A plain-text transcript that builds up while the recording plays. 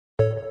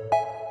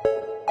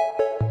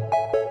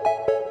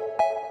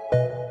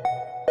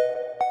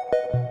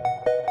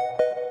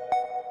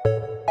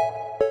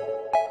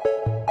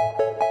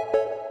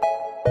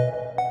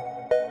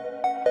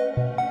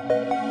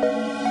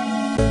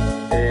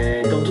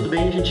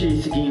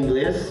gente seguir em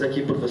inglês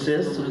aqui por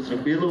vocês, tudo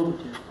tranquilo?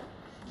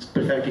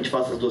 Prefere que a gente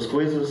faça as duas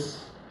coisas?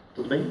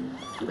 Tudo bem?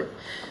 Tudo bem.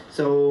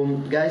 So,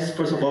 guys,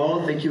 first of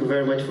all, thank you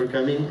very much for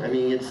coming. I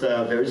mean, it's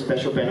a very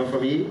special panel for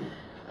me.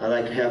 I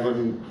like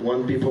having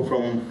one people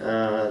from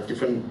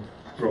different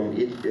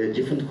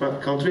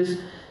countries.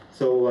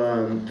 So,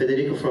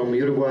 Federico from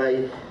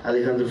Uruguay,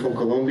 Alejandro from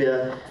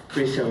Colombia,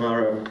 Christian,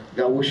 our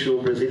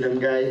Gaúcho Brazilian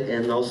guy,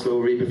 and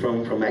also Uribe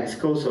from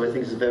Mexico. So I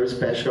think it's a very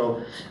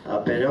special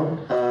panel.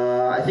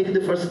 I think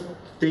the first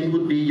thing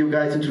would be you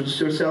guys introduce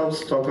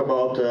yourselves, talk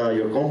about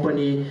your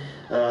company.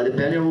 The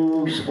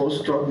panel is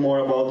supposed to talk more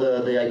about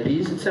the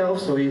IPs itself.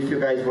 So if you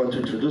guys want to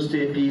introduce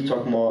the IP,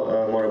 talk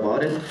more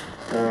about it,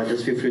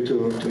 just feel free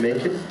to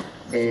make it,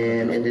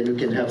 and then we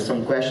can have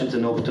some questions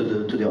and open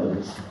to the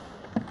audience.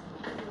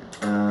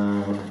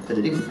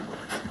 Federico.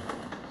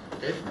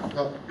 Okay,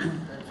 well, I'm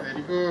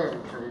Federico.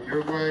 I'm from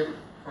Uruguay,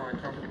 from a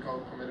company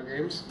called Pomelo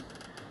Games.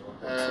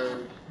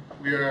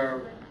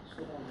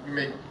 We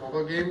make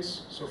mobile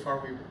games. So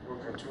far, we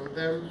worked on 2 of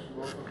them.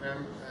 Both of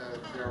them,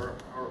 they are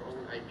our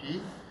own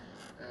IP.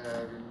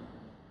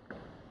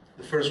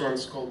 The first one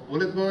is called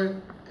Bullet Boy.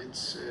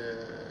 It's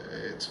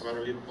about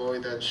a little boy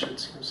that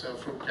shoots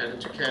himself from cannon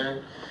to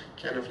cannon,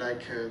 kind of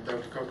like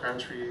Donkey Kong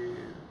Country,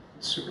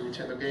 Super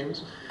Nintendo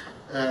games.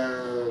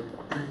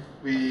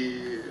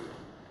 We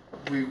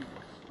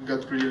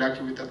got really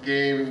lucky with that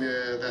game.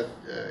 That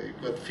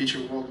it got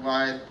featured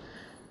worldwide.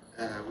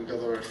 We got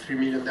over 3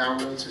 million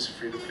downloads. It's a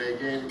free-to-play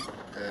game.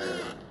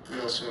 We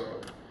also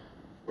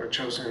were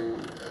chosen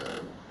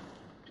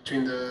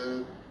between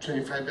the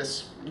 25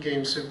 best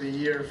games of the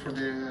year for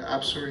the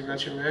App Store in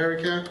Latin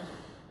America.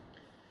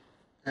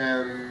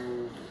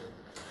 And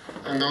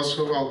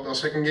also, well, our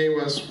second game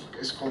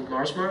is called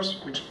Mars,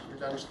 which we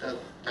launched that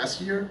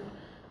last year.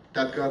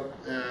 That got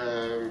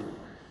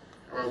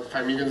around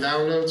 5 million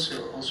downloads.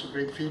 Also a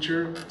great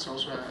feature. It's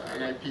also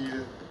an IP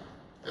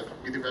that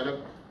we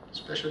developed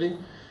especially.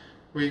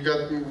 We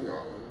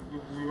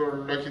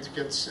were lucky to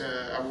get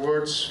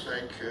awards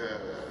like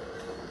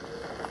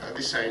a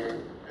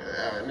design,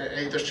 an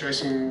editor's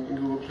choice in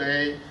Google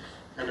Play,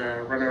 and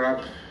a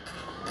runner-up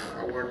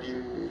award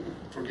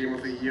for Game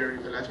of the Year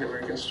in the Latin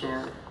American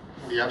store,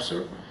 in the App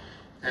Store.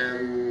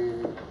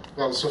 And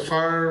well, so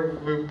far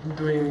we're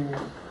doing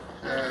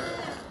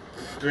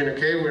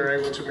okay. We're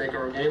able to make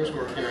our games.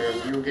 We're working on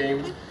a new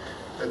game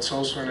that's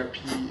also an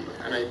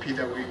IP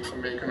that we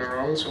make on our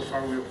own. So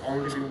far we've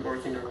only been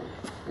working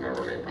on our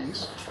own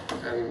IPs,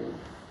 and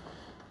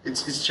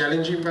it's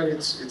challenging, but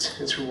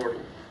it's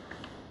rewarding.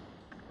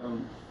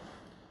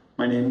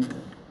 My name.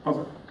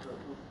 Oh,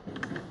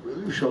 will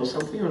you show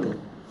something or no?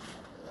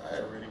 I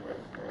already went.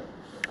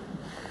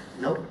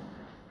 No.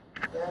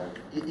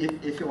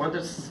 If you want,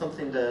 there's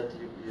something that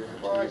you have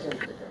to Well, I use. can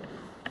take it.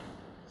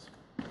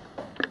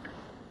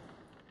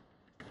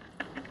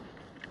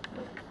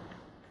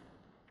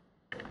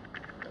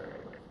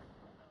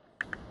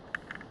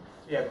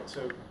 Yeah,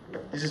 so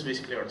this is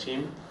basically our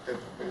team that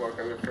work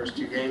on the first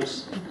 2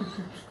 games.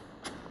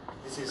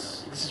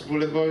 This is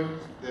Bullet Boy,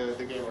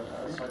 the game on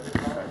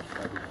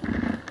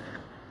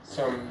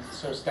some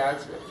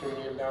stats, 3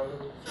 million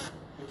downloads,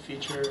 good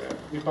feature.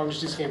 We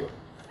published this game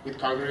with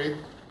Congregate.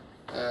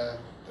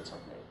 That's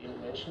something I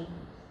didn't mention.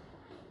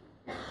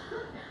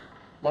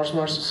 Mars,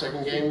 the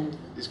second game,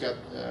 this got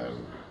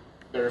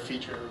better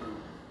feature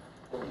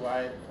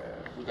worldwide.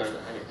 We got an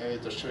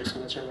editor's choice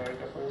in Latin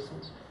America, for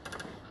instance.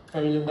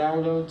 5 million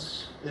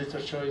downloads,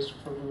 editor's choice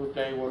for Google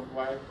Play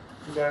worldwide.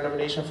 We got a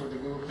nomination for the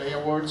Google Play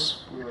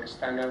Awards. We were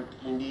standout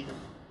indie.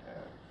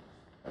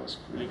 That was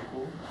really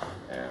cool.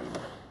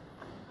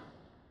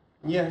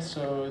 Yeah,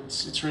 so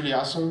it's really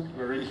awesome.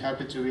 We're really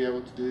happy to be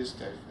able to do this.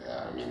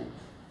 I mean,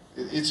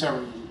 it's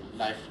our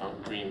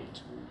lifelong dream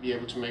to be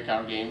able to make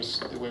our games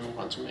the way we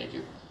want to make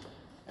it.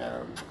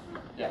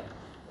 Yeah,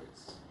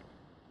 that's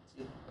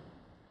it.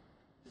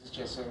 This is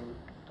just some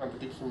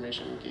contact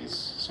information in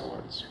case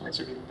someone wants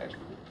to get in touch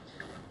with me.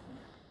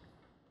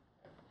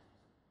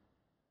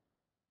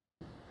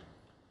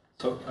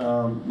 So,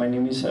 my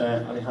name is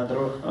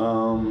Alejandro.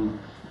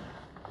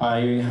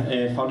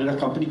 I founded a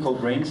company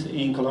called Brains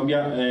in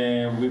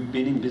Colombia. We've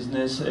been in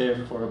business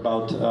for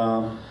about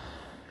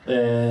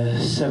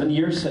 7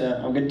 years.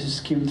 I'm going to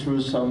skim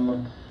through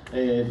some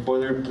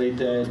boilerplate.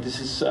 This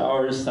is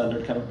our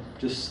standard kind of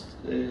just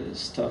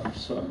stuff,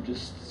 so I'm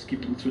just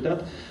skipping through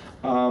that.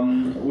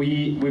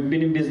 We've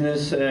been in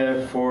business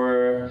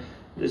for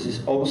this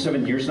is almost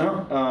 7 years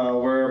now.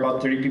 We're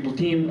about 30 people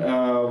team.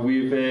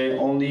 We've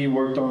only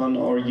worked on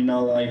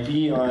original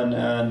IP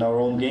and our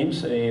own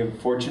games.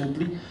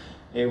 Fortunately,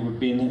 we've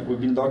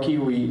been lucky.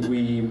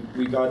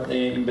 We got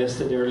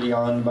invested early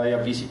on by a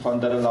VC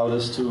fund that allowed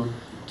us to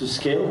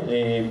scale,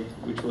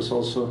 which was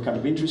also kind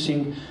of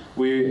interesting.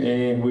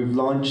 We've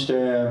launched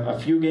a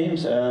few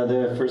games.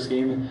 The first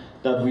game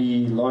that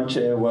we launched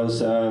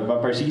was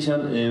Vampire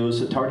Season. It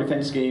was a tower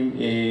defense game.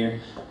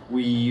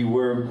 We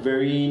were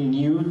very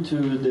new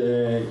to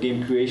the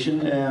game creation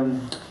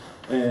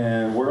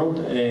world,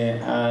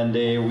 and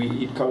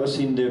it caught us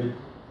in the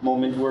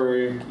moment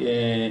where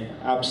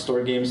App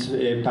Store games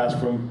passed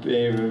from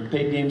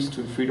paid games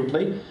to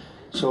free-to-play.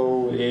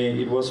 So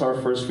it was our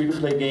first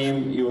free-to-play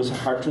game. It was a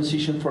hard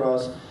transition for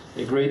us.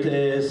 A great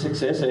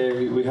success.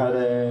 We had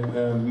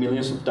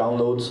millions of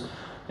downloads.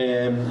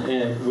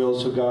 We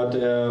also got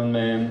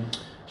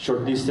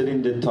shortlisted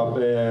in the top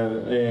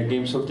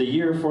games of the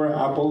year for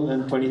Apple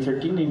in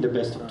 2013, in the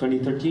best of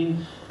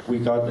 2013. We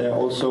got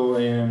also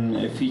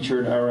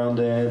featured around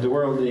the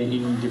world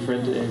in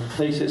different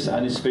places,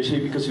 and especially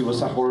because it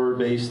was a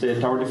horror-based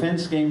tower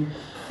defense game,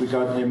 we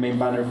got the main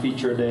banner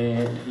featured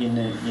in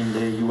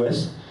the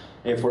US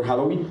for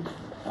Halloween.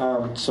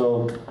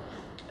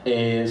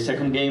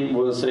 Second game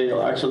was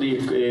actually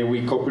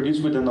we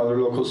co-produced with another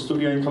local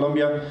studio in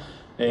Colombia.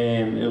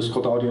 It was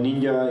called Audio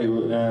Ninja.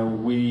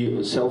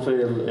 We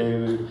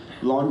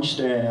self-launched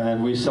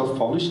and we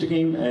self-published the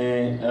game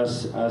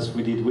as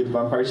we did with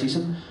Vampire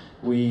Season.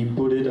 We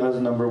put it as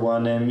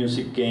 #1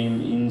 music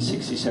game in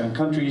 67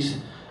 countries.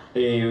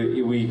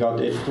 We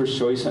got editor's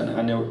choice,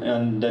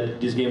 and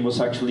that this game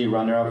was actually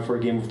runner-up for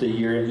Game of the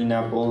Year in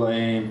Apple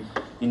in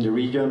the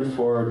region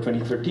for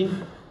 2013.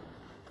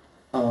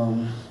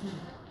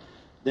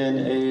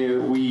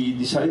 Then we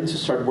decided to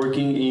start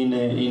working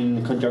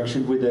in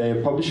conjunction with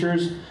the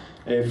publishers.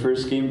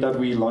 First game that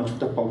we launched with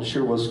the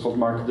publisher was called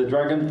Mark of the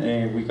Dragon.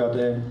 We got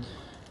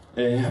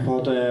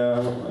about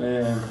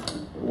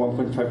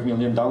 1.5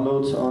 million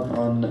downloads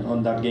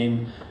on that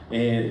game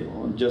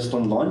just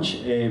on launch,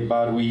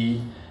 but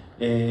we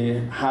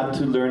had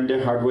to learn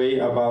the hard way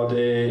about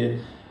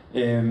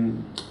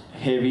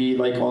heavy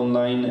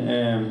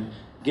online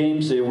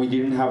games. We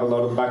didn't have a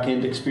lot of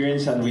back-end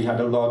experience, and we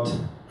had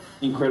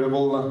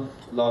incredible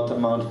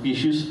amount of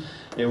issues.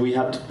 We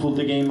had to pull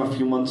the game a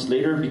few months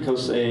later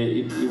because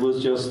it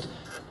was just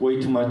way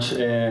too much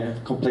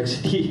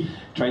complexity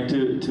trying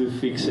to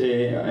fix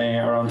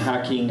around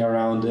hacking,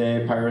 around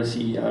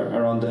piracy,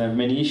 around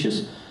many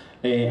issues.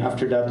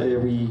 After that,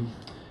 we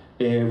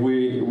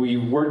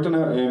worked on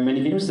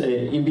many games.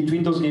 In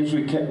between those games,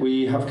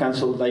 we have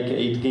canceled like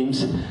 8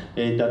 games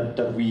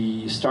that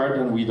we start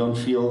and we don't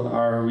feel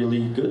are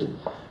really good.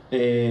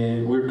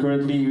 We're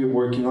currently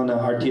working on an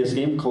RTS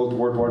game called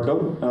World War Go,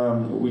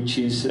 which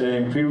is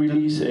in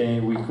pre-release.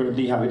 We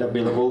currently have it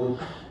available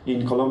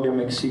in Colombia,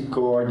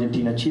 Mexico,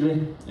 Argentina,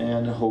 Chile,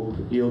 and I hope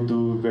it'll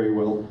do very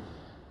well.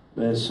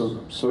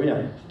 So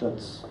yeah,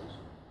 that's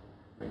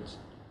great.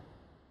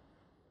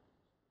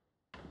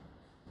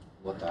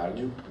 Boa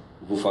tarde.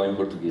 Vou falar em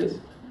português,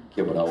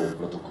 quebrar o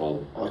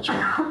protocolo. Ótimo.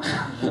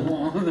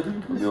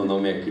 Meu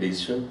nome é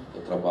Christian,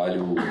 eu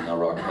trabalho na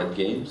Rockhead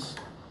Games.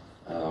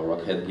 A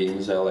Rockhead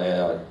Games ela é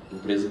a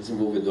empresa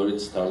desenvolvedora de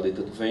Starlight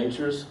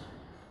Adventures,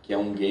 que é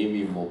um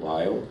game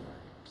mobile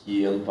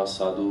que ano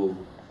passado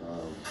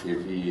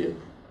teve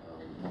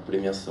uma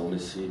premiação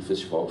nesse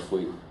festival que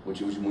foi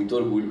motivo de muito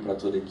orgulho para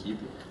toda a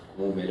equipe,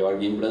 como o melhor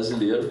game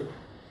brasileiro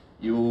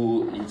e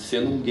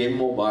sendo um game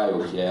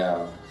mobile que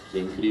é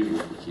incrível,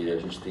 porque a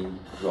gente tem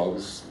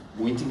jogos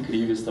muito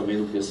incríveis também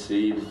no PC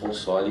e no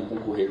console e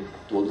concorrer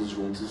todos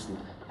juntos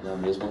na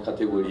mesma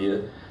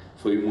categoria.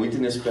 Foi muito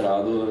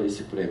inesperado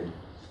esse prêmio.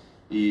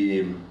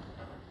 E,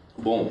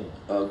 bom,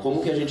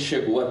 como que a gente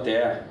chegou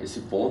até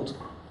esse ponto?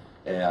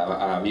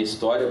 A minha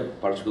história,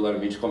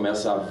 particularmente,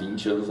 começa há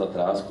 20 anos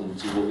atrás, como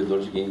desenvolvedor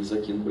de games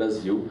aqui no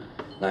Brasil,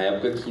 na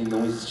época que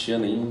não existia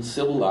nem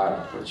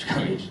celular,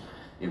 praticamente.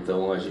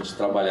 Então, a gente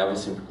trabalhava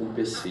sempre com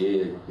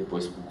PC,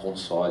 depois com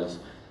consoles.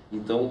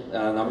 Então,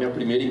 na minha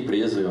primeira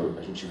empresa,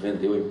 a gente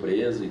vendeu a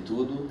empresa e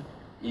tudo,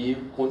 e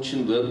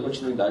dando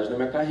continuidade na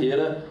minha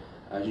carreira,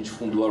 a gente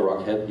fundou a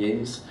Rockhead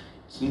Games,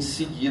 que em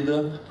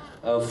seguida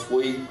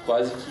foi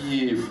quase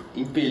que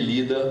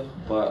impelida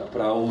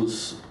para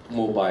os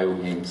mobile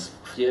games,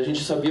 que a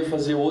gente sabia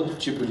fazer outro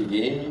tipo de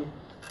game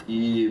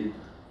e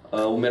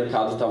o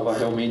mercado estava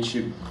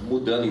realmente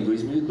mudando. Em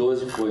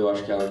 2012 foi, eu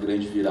acho que a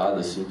grande virada,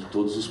 assim, que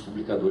todos os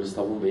publicadores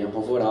estavam bem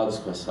apavorados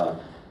com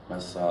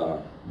essa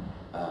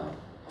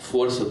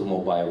força do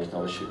mobile que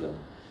estava chegando.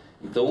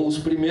 Então, os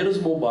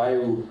primeiros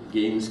mobile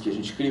games que a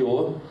gente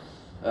criou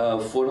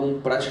foram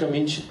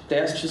praticamente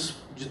testes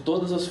de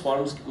todas as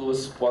formas que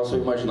vocês possam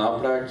imaginar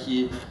para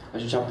que a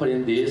gente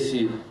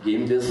aprendesse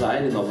game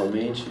design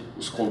novamente.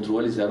 Os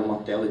controles eram uma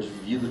tela de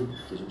vidro,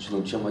 que a gente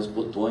não tinha mais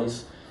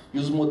botões. E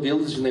os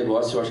modelos de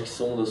negócio, eu acho que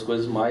são uma das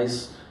coisas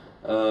mais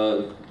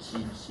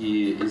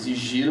que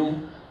exigiram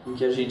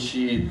que a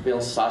gente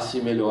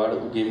pensasse melhor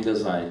o game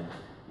design.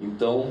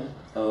 Então,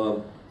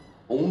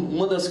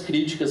 uma das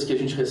críticas que a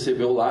gente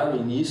recebeu lá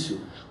no início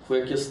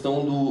foi a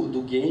questão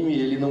do game,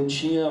 ele não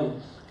tinha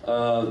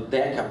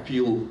deck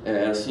appeal,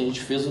 assim, a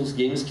gente fez uns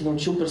games que não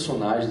tinham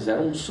personagens,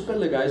 eram super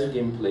legais o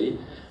gameplay,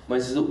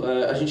 mas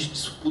a gente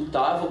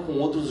disputava com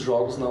outros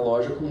jogos na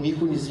loja com um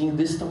íconezinho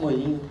desse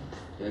tamanho,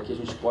 que a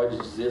gente pode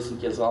dizer assim,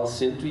 que é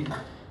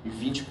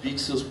 120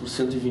 pixels por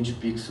 120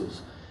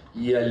 pixels.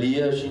 E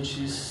ali a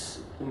gente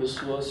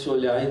começou a se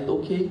olhar e,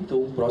 ok, então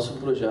o próximo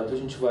projeto a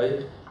gente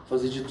vai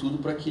fazer de tudo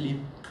para que aquele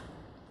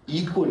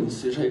ícone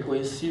seja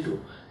reconhecível.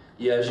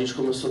 E a gente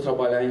começou a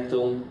trabalhar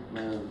então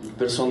em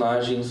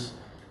personagens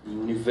em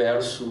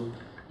universo,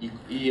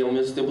 e ao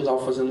mesmo tempo eu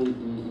estava fazendo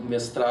um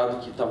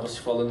mestrado que estava se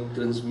falando em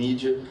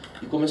transmídia,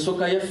 e começou a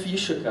cair a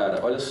ficha, cara.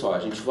 Olha só, a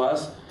gente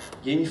faz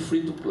game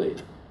free to play.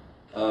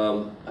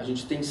 A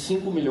gente tem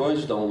 5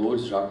 milhões de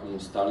downloads já com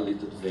Starlit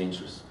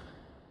Adventures.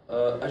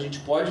 A gente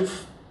pode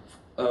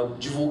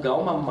divulgar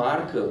uma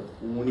marca,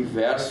 um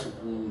universo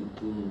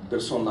com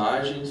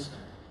personagens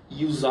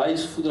e usar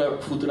isso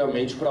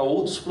futuramente para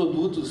outros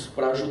produtos,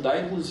 para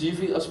ajudar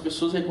inclusive as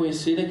pessoas a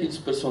reconhecerem aqueles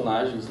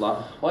personagens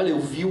lá. Olha, eu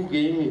vi o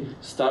game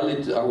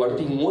Starlit, agora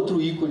tem um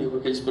outro ícone com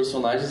aqueles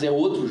personagens, é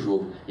outro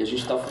jogo. E a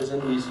gente está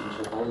fazendo isso, a gente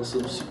já está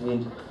lançando o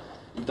segundo.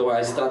 Então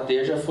a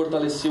estratégia é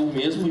fortalecer o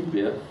mesmo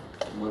IP,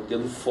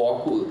 mantendo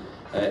foco.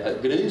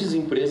 Grandes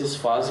empresas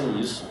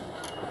fazem isso,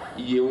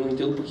 e eu não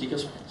entendo por que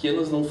as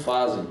pequenas não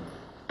fazem.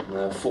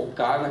 Né,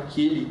 focar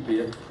naquele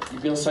IP e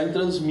pensar em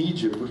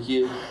transmídia,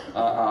 porque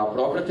a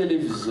própria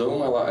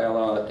televisão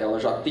ela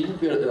já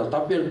está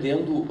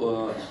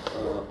perdendo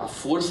a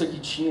força que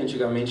tinha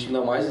antigamente,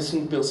 ainda mais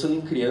assim, pensando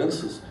em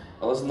crianças.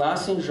 Elas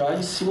nascem já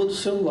em cima do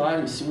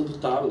celular, em cima do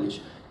tablet.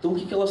 Então o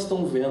que elas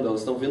estão vendo? Elas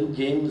estão vendo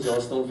games,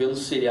 elas estão vendo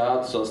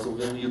seriados, elas estão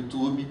vendo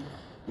YouTube.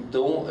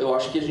 Então eu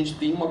acho que a gente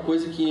tem uma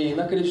coisa que é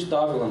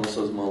inacreditável nas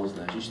nossas mãos,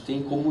 né? A gente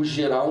tem como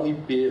gerar um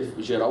IP,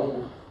 gerar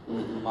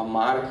uma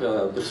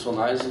marca,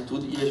 personagens e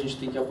tudo, e a gente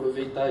tem que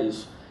aproveitar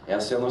isso.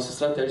 Essa é a nossa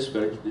estratégia,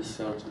 espero que dê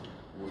certo.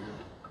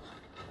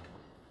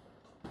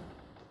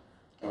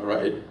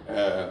 Alright,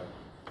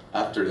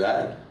 after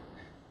that,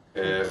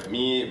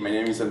 my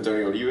name is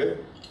Antonio Uribe.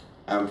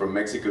 I'm from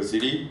Mexico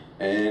City,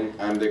 and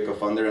I'm the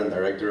co-founder and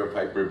director of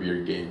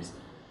Hyperbeard Games.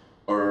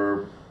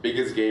 Our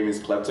biggest game is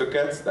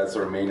Kleptocats. That's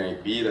our main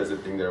IP, that's the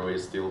thing that we're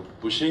still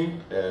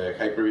pushing.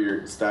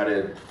 Hyperbeard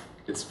started,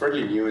 it's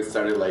fairly new, it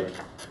started like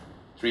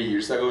 3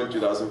 years ago in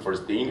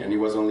 2014, and it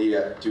was only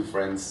a 2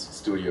 friends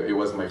studio. It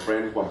was my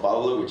friend Juan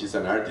Pablo, which is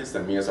an artist,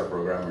 and me as a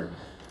programmer.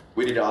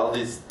 We did all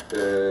this,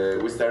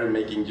 we started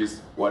making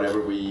just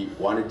whatever we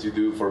wanted to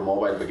do for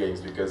mobile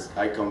games, because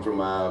I come from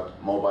a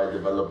mobile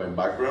development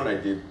background. I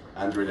did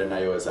Android and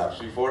iOS apps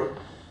before,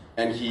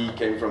 and he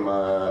came from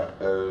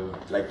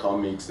like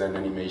comics and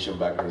animation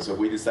background. So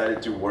we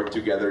decided to work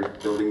together,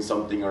 building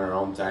something on our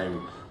own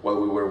time while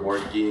we were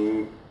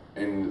working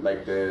in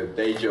like the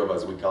day job,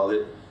 as we call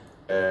it,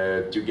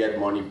 to get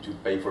money to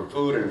pay for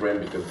food and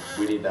rent, because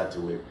we need that to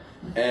live.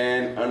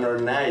 And on our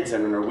nights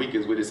and on our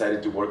weekends, we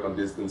decided to work on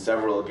this in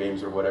several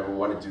games or whatever we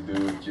wanted to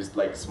do, just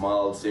like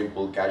small,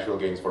 simple, casual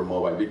games for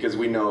mobile. Because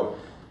we know,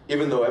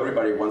 even though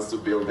everybody wants to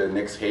build the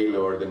next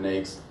Halo or the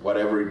next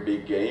whatever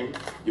big game,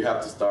 you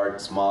have to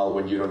start small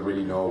when you don't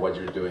really know what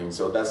you're doing.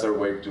 So that's our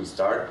way to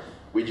start.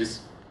 We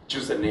just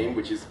choose a name,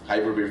 which is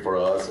Hyperbeard for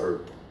us, or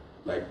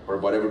like for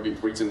whatever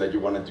reason that you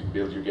wanted to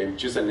build your game,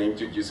 choose a name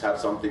to just have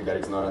something that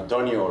is not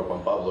Antonio or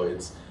Juan Pablo.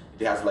 It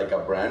has like a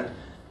brand,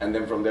 and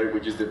then from there we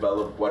just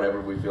develop whatever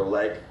we feel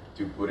like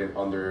to put it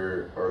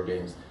under our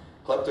games.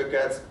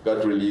 Kleptocats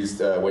got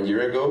released 1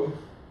 year ago.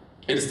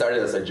 It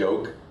started as a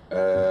joke.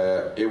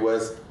 It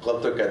was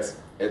Kleptocats.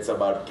 It's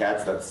about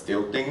cats that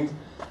steal things.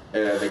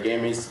 The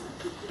game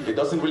it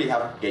doesn't really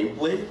have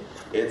gameplay.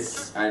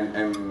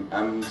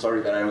 I'm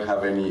sorry that I don't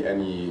have any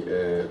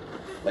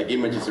like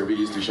images or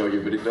videos to show you,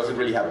 but it doesn't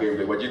really have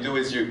gameplay. What you do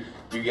is you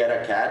get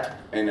a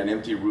cat in an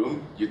empty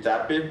room, you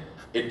tap it,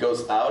 it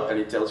goes out and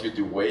it tells you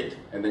to wait,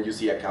 and then you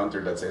see a counter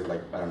that says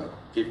like, I don't know,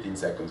 15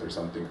 seconds or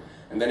something.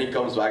 And then it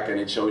comes back and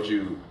it shows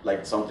you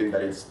like something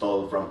that it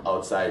stole from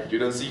outside. You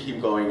don't see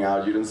him going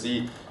out, you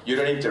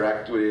don't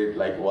interact with it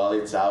like while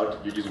it's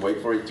out, you just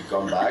wait for it to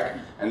come back,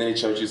 and then it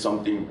shows you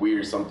something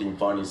weird, something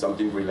funny,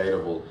 something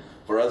relatable.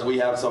 For us, we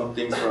have some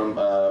things from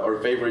our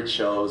favorite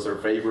shows, or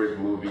favorite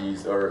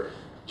movies, or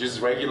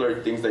just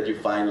regular things that you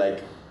find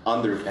like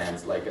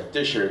underpants, like a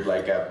t-shirt,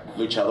 like a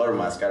luchador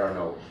mask, I don't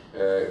know.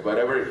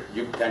 Whatever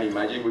you can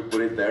imagine, we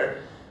put it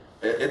there.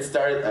 It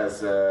started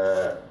as,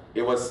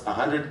 it was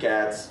 100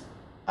 cats,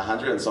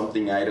 100 and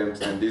something items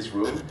in this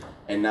room,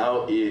 and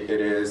now it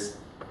is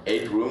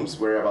 8 rooms.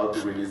 We're about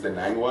to release the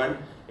 9th one.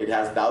 It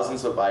has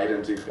thousands of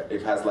items,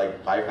 it has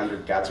like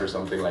 500 cats or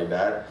something like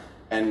that,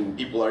 and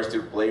people are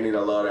still playing it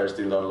a lot, are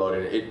still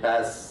downloading it. It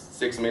passed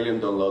 6 million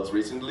downloads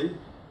recently.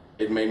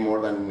 It made more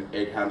than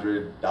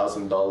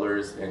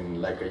 $800,000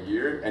 in like a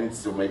year, and it's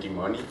still making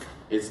money.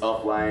 It's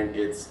offline.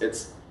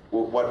 It's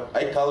what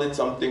I call it,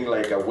 something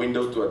like a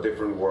window to a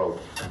different world,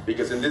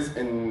 because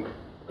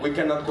we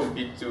cannot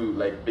compete to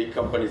like big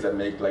companies that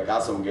make like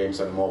awesome games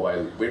on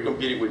mobile. We're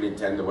competing with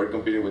Nintendo. We're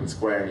competing with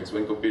Square Enix.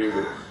 We're competing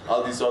with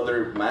all these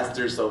other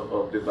masters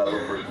of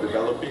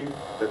developing.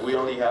 That we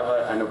only have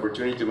an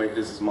opportunity to make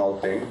this a small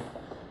thing,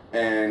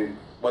 and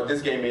what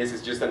this game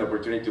is just an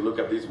opportunity to look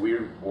at this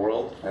weird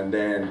world, and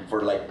then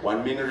for like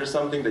 1 minute or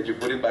something, that you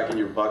put it back in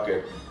your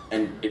pocket,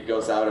 and it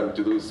goes out and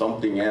to do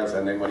something else,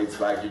 and then when it's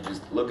back, you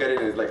just look at it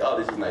and it's like, oh,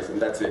 this is nice,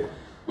 and that's it.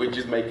 We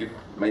just try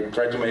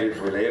to make it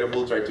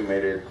relatable, try to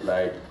make it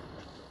like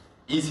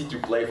easy to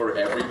play for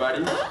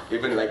everybody.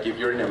 Even like if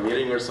you're in a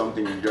meeting or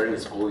something, if you're in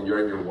school and you're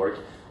in your work,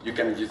 you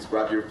can just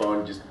grab your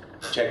phone, just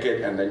check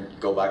it and then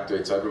go back to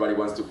it. So everybody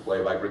wants to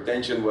play back.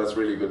 Retention was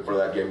really good for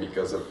that game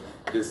because of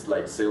this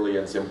like silly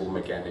and simple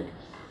mechanic.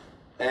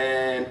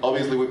 And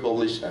obviously we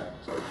published,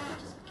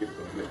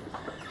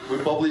 we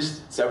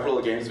published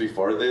several games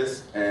before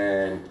this,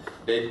 and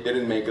they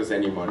didn't make us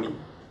any money.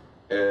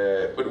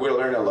 But we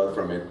learned a lot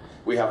from it.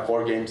 We have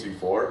 4 games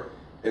before.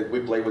 We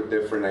play with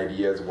different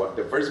ideas.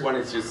 The first one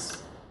is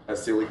just a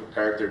silly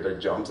character that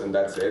jumps, and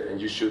that's it. And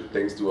you shoot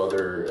things to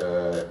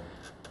other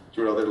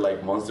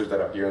like monsters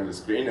that appear on the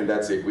screen, and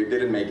that's it. We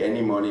didn't make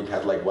any money. It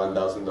had like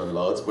 1,000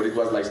 downloads, but it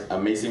was like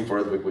amazing for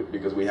us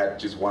because we had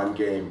just one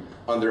game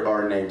under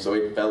our name, so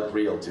it felt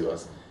real to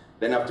us.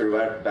 Then after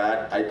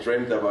that, I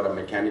dreamed about a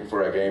mechanic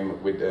for a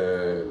game with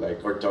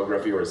like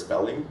orthography or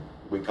spelling.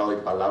 We call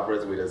it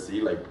palabras with a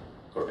Z, like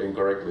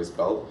incorrectly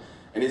spelled,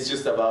 and it's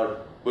just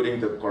about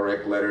putting the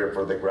correct letter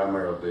for the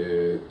grammar of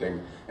the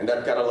thing. And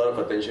that got a lot of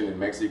attention in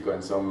Mexico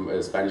and some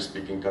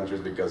Spanish-speaking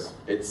countries because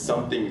it's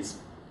something, it's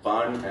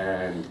fun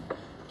and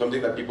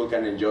something that people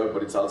can enjoy,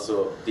 but it's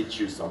also teach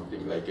you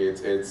something. Like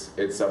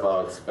it's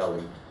about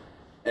spelling.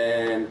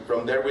 And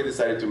from there we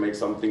decided to make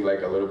something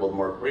like a little bit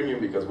more premium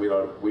because we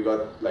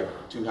got like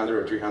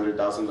 200 or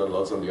 300,000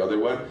 downloads on the other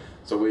one.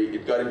 So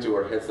it got into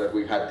our heads that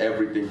we had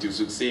everything to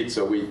succeed.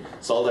 So we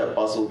sold a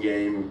puzzle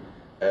game,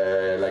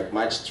 like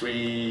match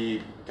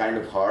 3 kind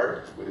of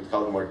hard, it's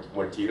called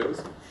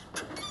Mortitos.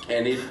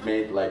 And it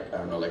made like, I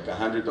don't know, like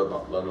 100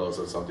 downloads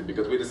or something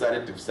because we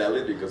decided to sell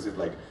it because it's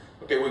like,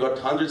 okay, we got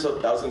hundreds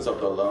of thousands of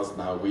downloads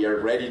now. We are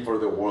ready for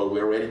the world.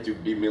 We are ready to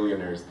be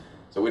millionaires.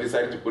 So we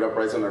decided to put a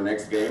price on our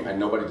next game, and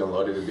nobody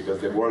downloaded it because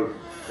the world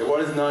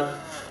is not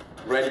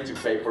ready to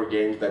pay for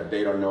games that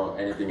they don't know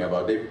anything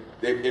about.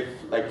 If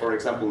like for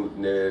example,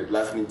 the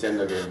last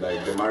Nintendo game,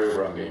 like the Mario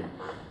Bros. Game,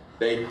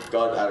 they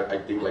got I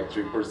think like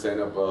 3%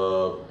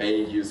 of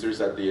paying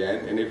users at the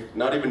end, and if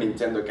not even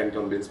Nintendo can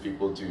convince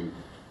people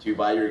to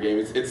buy your game,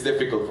 it's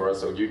difficult for us.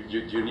 So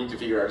you need to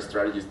figure out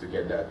strategies to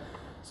get that.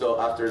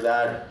 So after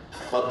that,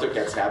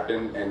 Cats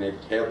happened, and it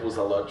helped us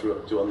a lot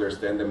to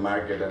understand the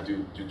market and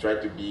to try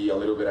to be a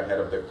little bit ahead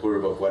of the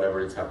curve of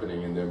whatever is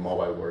happening in the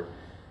mobile world.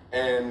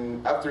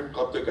 And after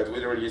Cats,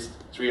 we released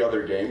 3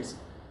 other games.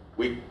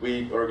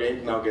 Our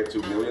games now get to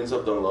millions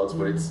of downloads,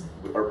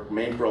 but our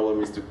main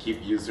problem is to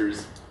keep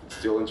users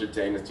still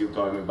entertained and still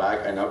coming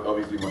back, and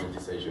obviously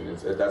monetization.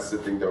 That's the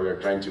thing that we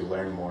are trying to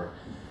learn more.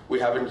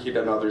 We haven't hit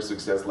another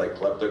success like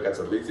Cats,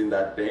 at least in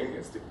that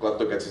thing.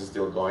 Cats is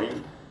still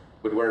going.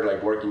 But we're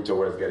like working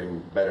towards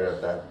getting better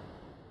at that,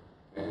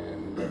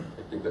 and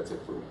I think that's it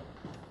for me.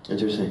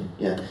 Interesting.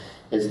 Yeah,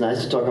 it's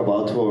nice to talk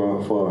about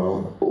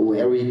for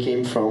where we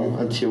came from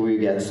until we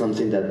get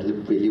something that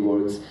really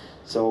works.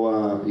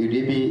 So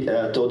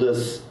Uribe told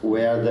us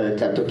where the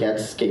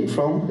Cats came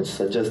from. It's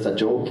just a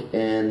joke,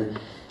 and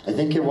I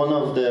think one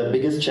of the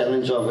biggest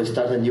challenge of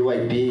starting a new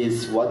IP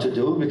is what to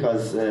do,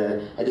 because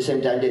at the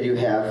same time that you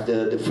have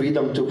the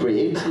freedom to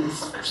create,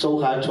 it's so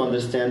hard to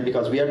understand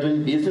because we are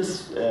doing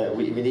business,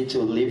 we need to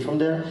live from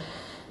there.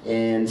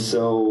 And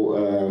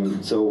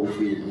so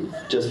we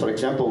just, for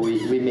example,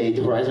 we made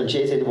Horizon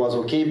Chase and it was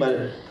okay,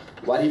 but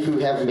what if you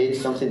have made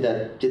something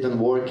that didn't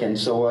work? And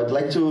so I'd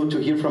like to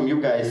hear from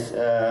you guys,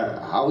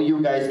 how you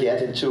guys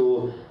get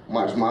into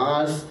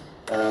Mars,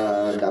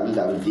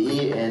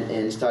 WWD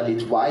and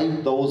Starlit, why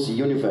those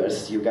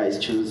universes you guys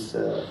choose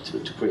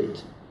to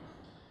create?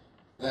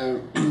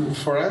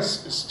 For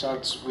us, it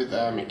starts with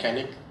a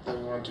mechanic that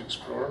we want to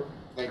explore.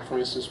 Like for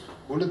instance,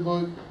 Bullet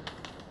Boy.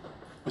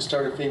 We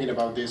started thinking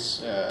about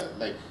this,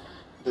 like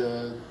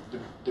the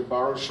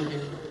barrel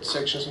shooting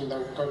sections in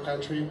Donkey Kong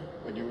Country,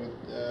 when you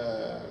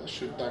would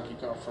shoot Donkey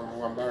Kong from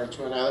one barrel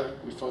to another.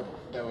 We thought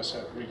that was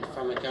a really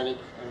fun mechanic,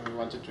 and we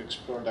wanted to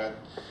explore that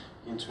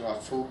into a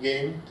full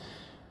game.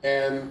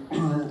 And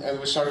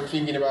we started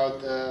thinking about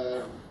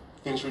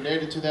things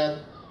related to that.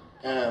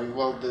 And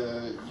well,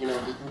 in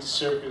the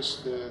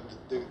circus,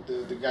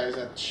 the guys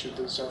that shoot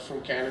themselves from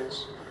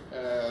cannons.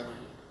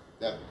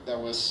 That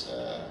was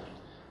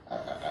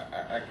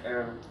a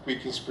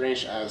quick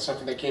inspiration,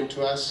 something that came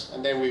to us.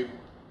 And then we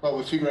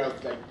figured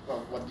out like,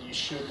 what do you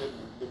shoot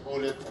the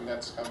bullet, and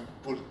that's how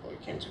Bullet Boy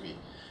came to be.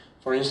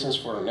 For instance,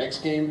 for our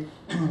next game,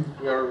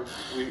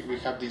 we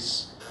have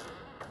this.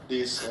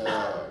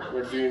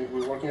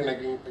 We're working on a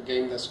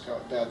game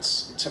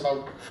it's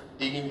about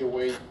digging your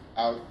way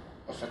out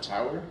of a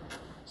tower.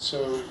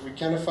 So we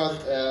kind of thought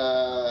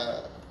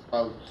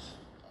about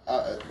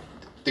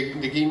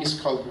the game is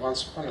called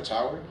Once Upon a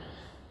Tower,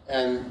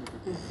 and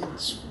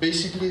it's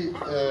basically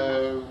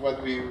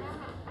what we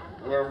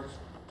were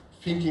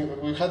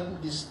thinking. We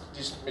had this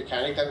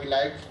mechanic that we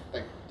like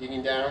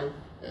digging down,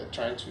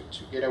 trying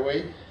to get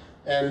away.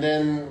 And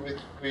then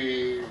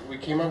we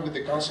came up with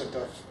the concept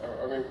of,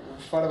 we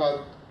thought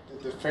about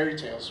the fairy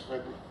tales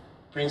with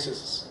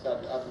princesses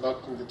that are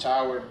locked in the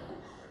tower,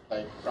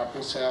 like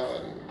Rapunzel,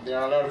 and there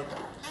are a lot of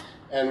them.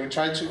 And we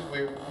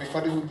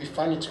thought it would be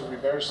funny to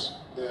reverse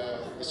the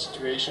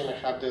situation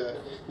and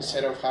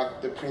instead of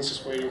have the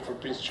princess waiting for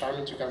Prince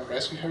Charming to come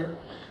rescue her,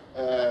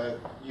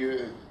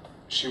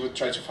 she would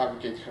try to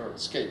fabricate her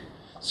escape.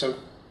 So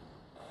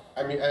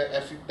I mean, I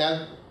think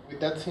that with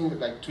that thing,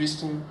 like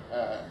twisting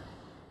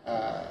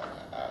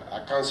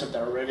a concept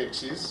that already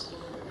exists,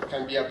 it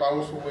can be a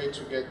powerful way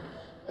to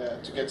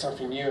get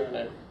something new.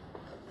 And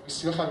we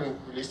still haven't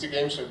released the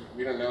game, so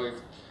we don't know if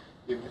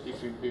it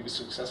will be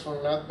successful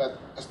or not. But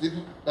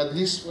at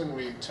least when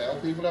we tell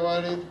people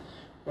about it,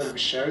 when we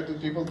share it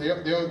with people,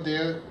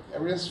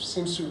 everyone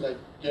seems to like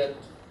get.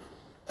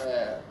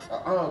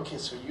 Oh, okay,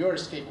 so you're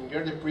escaping.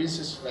 You're the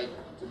princess, like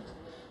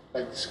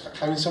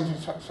having something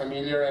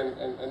familiar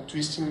and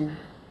twisting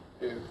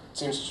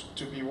seems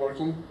to be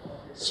working.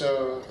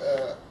 So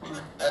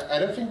I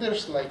don't think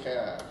there's like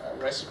a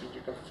recipe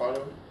you can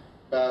follow,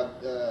 but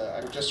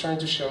I'm just trying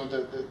to show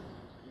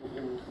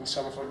in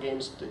some of our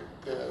games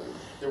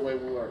the way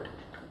we were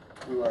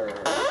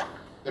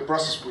the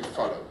process we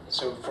follow.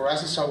 So for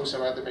us, it's always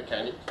about the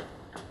mechanic.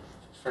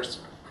 First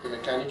the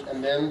mechanic,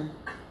 and then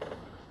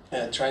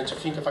trying to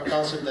think of a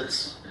concept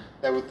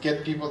that would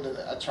get people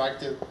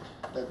attracted,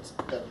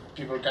 that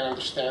people can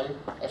understand.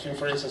 I think,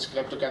 for instance,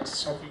 Lykawka is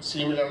something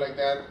similar like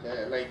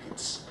that. Like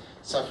it's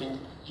something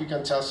you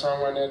can tell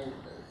someone and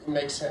it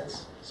makes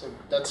sense. So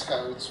that's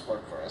how it's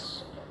worked for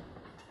us.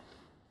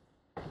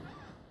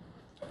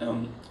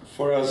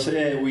 For us,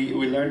 we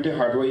learned the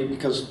hard way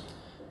because,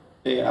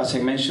 as I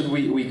mentioned,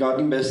 we got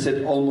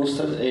invested almost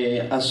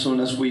as soon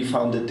as we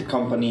founded the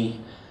company.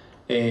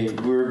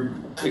 We're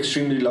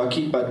extremely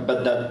lucky, but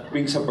that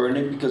brings a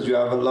burden because you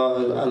have a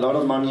lot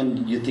of money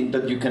and you think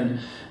that you can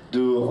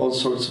do all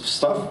sorts of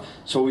stuff.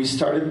 So we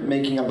started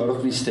making a lot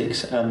of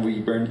mistakes and we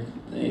burned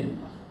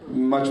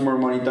much more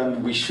money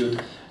than we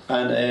should.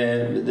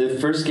 And the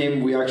first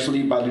game, we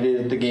actually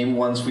validated the game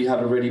once we had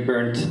already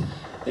burned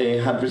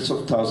hundreds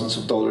of thousands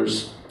of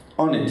dollars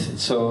on it.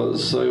 So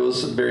it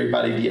was a very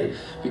bad idea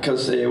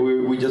because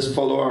we just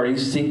follow our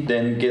instinct,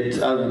 then get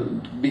a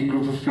big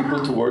group of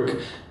people to work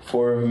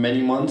for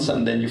many months,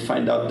 and then you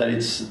find out that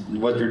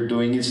what you're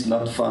doing is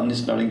not fun,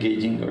 it's not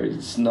engaging, or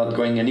it's not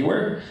going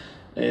anywhere,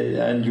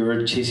 and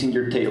you're chasing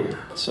your tail.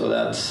 So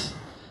that's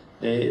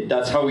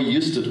how we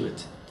used to do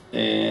it.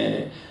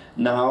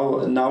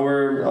 Now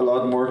we're a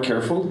lot more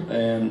careful,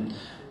 and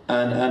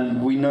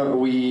we know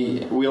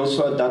we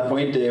also at that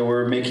point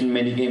were making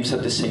many games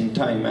at the same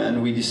time,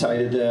 and we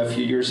decided a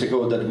few years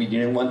ago that we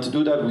didn't want to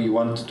do that. We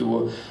want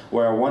to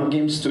we're a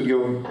one-game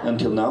studio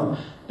until now.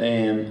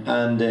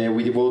 And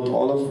we devote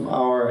all of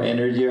our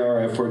energy, our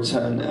efforts,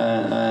 and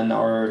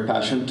our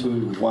passion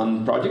to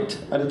one project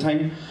at a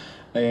time.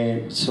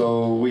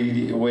 So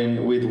with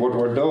World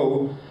War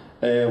II,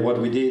 what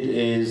we did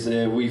is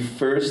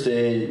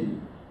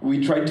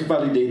we tried to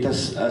validate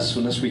as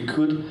soon as we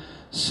could.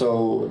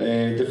 So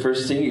the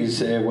first thing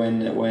is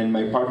when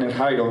my partner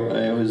Jairo,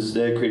 who's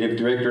the creative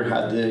director,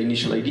 had the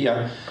initial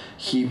idea,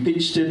 he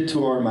pitched it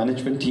to our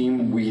management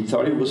team. We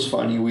thought it was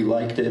funny, we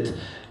liked it.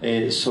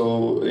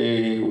 So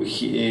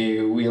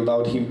we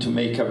allowed him to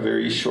make a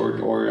very short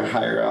or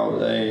hire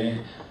out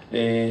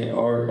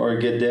or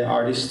get the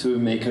artist to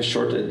make a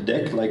short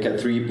deck, like a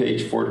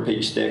 3-page,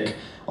 4-page deck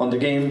on the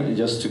game,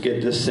 just to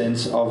get the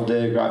sense of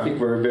the graphic.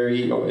 We're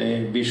very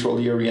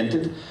visually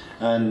oriented,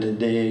 and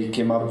they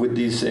came up with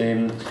these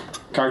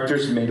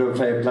characters made of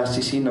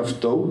plasticine of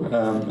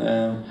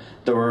dough.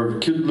 They were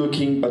cute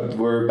looking, but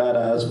were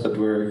badass, but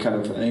were kind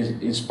of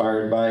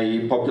inspired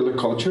by popular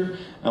culture,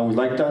 and we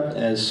liked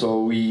that.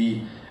 So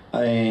we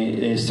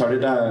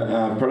started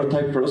a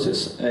prototype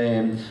process,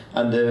 and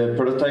the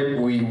prototype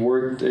we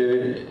worked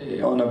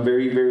on a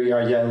very, very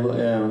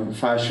agile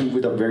fashion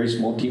with a very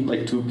small team,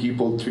 like 2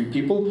 people, 3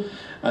 people,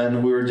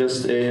 and we were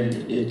just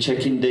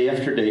checking day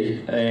after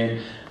day.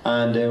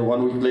 And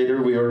 1 week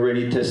later, we were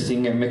already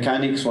testing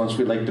mechanics. Once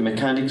we liked the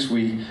mechanics,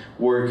 we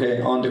work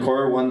on the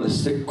core.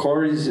 Once the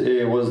core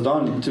was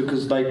done, it took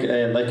us like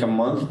a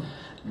month.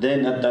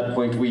 Then at that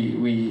point,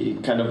 we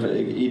kind of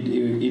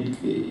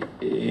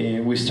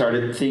we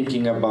started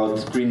thinking about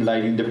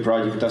greenlighting the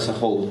project as a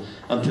whole.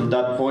 Until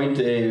that point,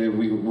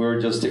 we were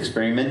just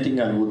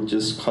experimenting and would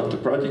just cut the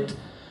project,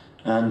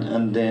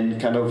 and then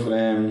kind of.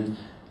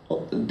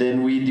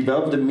 Then we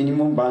developed the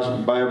minimum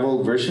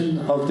viable version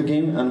of the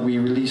game, and we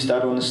released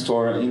that on the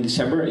store in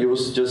December. It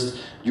was just,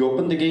 you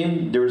open the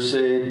game, there's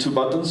 2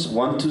 buttons,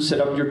 one to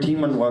set up your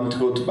team and one to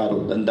go to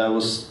battle, and that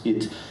was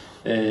it.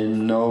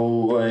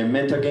 No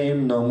meta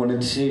game, no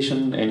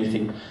monetization,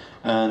 anything.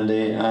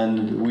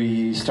 And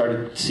we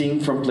started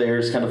seeing from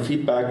players kind of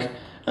feedback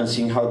and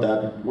seeing how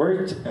that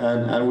worked,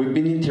 and we've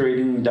been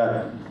iterating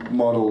that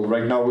model.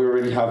 Right now we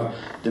already have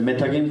the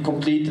metagame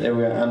complete,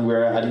 and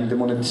we're adding the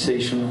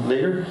monetization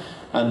later,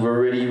 and we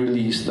already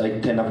released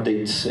like 10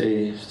 updates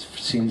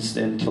since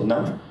then till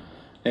now.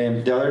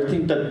 And the other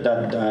thing that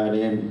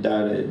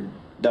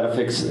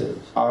affects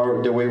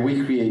the way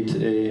we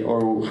create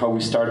or how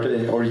we start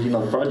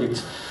original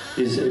projects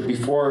is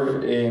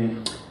before.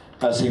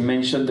 As I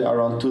mentioned,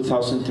 around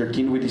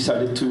 2013, we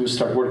decided to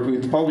start working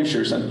with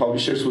publishers, and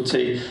publishers would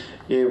say,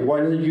 why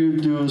don't you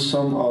do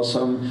some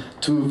awesome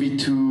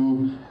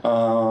 2v2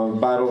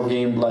 battle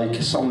game like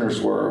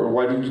Summoners War, or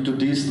why don't you do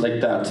this like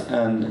that?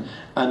 And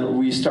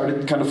we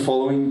started kind of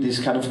following these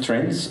kind of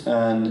trends,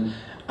 and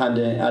And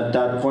at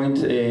that point,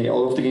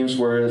 all of the games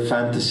were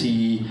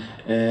fantasy,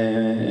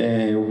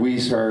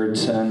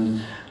 wizards, and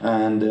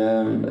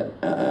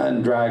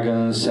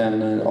dragons,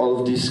 and all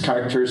of these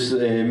characters,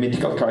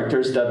 mythical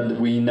characters that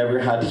we never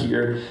had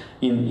here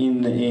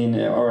in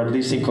or at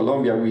least in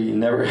Colombia. We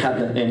never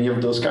had any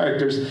of those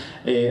characters.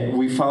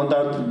 We found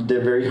out the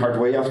very hard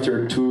way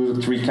after 2 or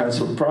 3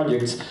 canceled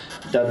projects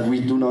that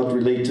we do not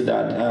relate to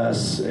that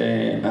as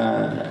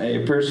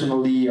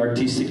personally,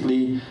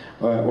 artistically,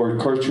 or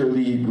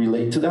culturally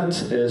relate to that.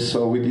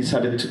 So we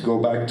decided to go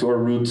back to our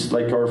roots,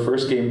 like our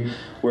first game,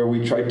 where we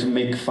tried to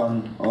make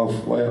fun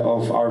of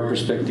our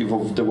perspective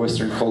of the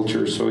Western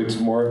culture. So it's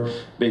more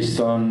based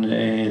on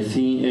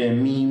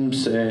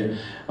memes,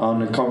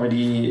 on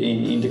comedy.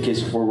 In the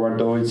case of World War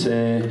II, it's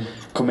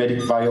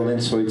comedic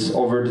violence, so it's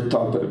over the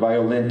top,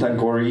 violent and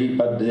gory,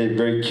 but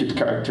very cute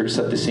characters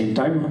at the same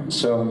time.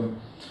 So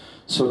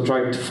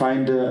try to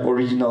find the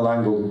original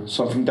angle,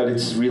 something that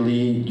is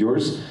really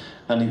yours,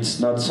 and it's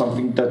not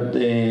something that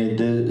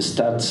the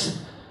stats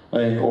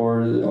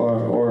or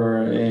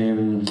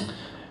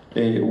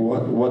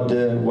what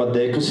the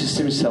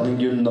ecosystem is telling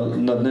you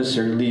not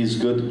necessarily is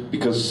good,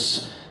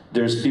 because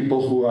there's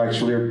people who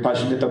actually are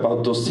passionate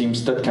about those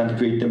teams that can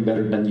create them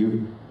better than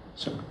you.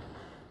 So.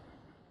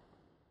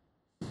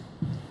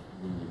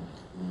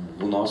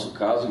 No nosso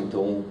caso,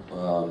 então,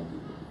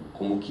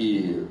 como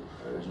que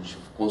a gente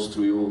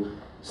construiu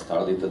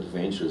Starlight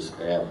Adventures?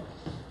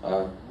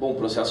 Bom, o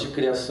processo de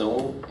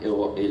criação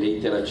ele é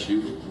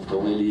interativo,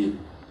 então ele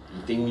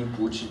tem um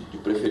input de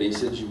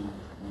preferência de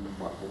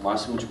o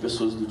máximo de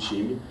pessoas do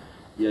time,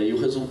 e aí o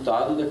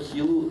resultado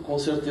daquilo com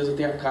certeza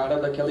tem a cara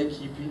daquela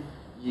equipe,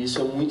 e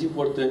isso é muito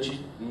importante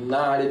na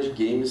área de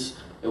games,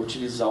 é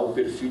utilizar o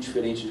perfil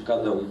diferente de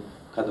cada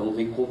um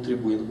vem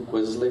contribuindo com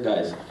coisas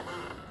legais.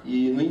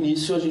 E no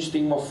início a gente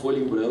tem uma folha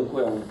em branco,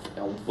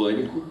 é um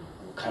pânico,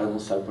 o cara não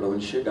sabe para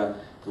onde chegar.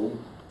 Então,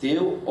 ter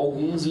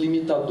alguns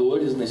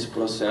limitadores nesse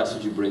processo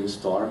de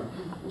brainstorm,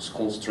 os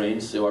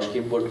constraints, eu acho que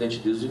é importante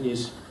desde o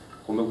início.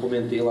 Como eu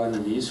comentei lá no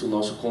início, o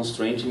nosso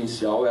constraint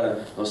inicial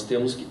era nós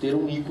temos que ter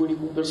um ícone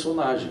com um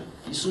personagem.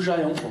 Isso já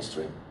é um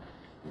constraint.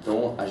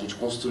 Então, a gente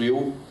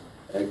construiu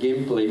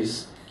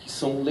gameplays que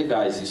são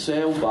legais. Isso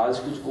é o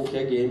básico de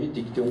qualquer game,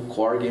 tem que ter um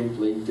core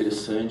gameplay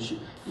interessante.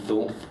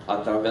 Então,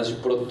 através de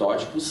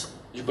protótipos,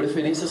 de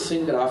preferência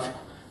sem gráfico.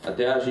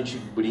 Até a gente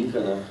brinca,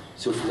 né?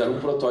 Se eu fizer um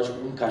protótipo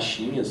com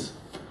caixinhas,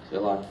 sei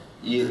lá,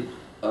 e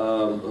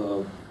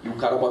o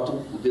cara bota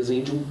o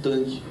desenho de um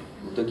tanque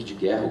de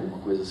guerra, alguma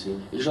coisa assim,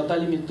 ele já está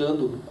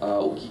limitando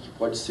o que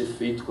pode ser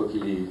feito com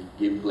aquele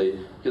gameplay.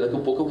 Porque daqui a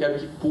pouco eu quero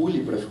que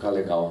pule para ficar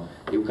legal.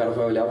 Aí o cara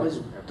vai olhar, mas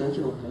o tanque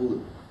não pula.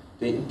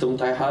 Então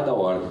tá errada a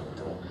ordem.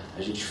 Então,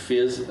 a gente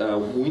fez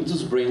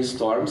muitos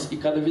brainstorms, e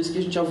cada vez que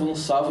a gente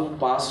avançava um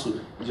passo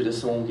em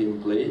direção a um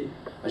gameplay,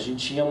 a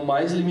gente tinha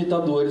mais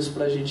limitadores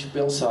para a gente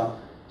pensar.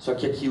 Só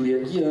que aquilo ia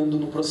guiando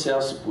no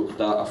processo,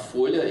 a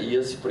folha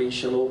ia se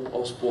preenchendo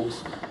aos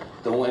poucos.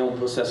 Então é um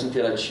processo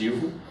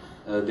interativo,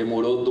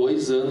 demorou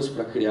 2 anos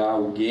para criar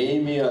o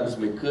game, as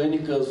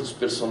mecânicas, os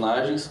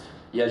personagens,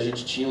 e a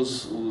gente tinha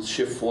os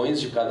chefões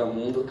de cada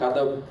mundo.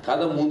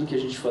 Cada mundo que a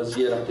gente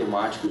fazia era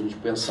temático, a gente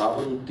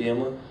pensava num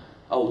tema.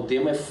 O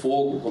tema é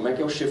fogo, como é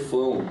que é o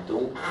chefão?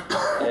 Então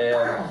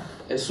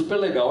é super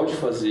legal de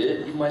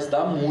fazer, mas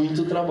dá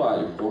muito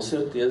trabalho, com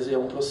certeza, e é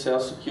um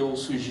processo que eu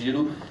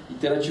sugiro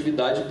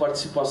interatividade e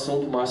participação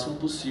do máximo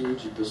possível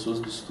de pessoas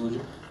do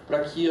estúdio,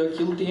 para que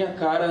aquilo tenha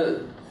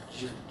cara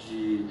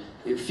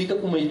fica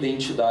com uma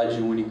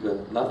identidade única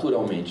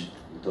naturalmente.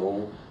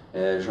 Então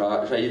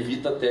já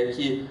evita até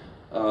que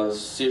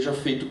seja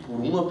feito por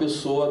uma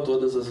pessoa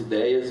todas as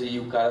ideias, e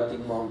o cara tem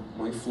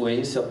uma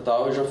influência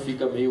tal e já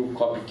fica meio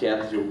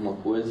copycat de alguma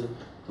coisa.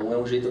 Então é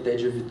um jeito até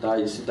de evitar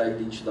isso e dar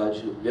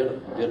identidade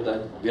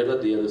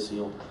verdadeira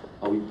assim,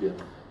 ao IP.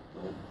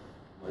 Então,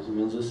 mais ou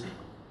menos assim.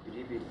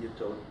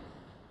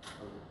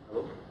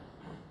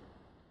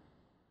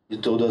 You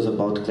told us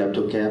about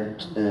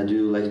Kleptocap. Do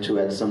you like to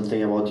add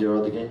something about your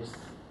other games?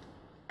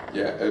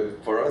 Yeah,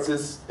 for us,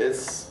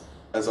 it's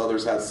as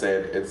others have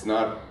said, it's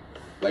not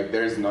like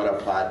there's not a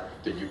path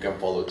that you can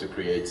follow to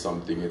create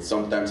something.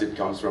 Sometimes it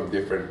comes from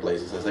different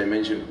places. As I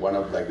mentioned, one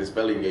of the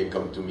spelling game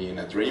come to me in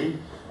a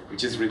dream,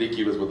 which is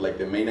ridiculous, but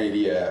the main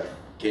idea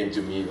came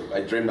to me.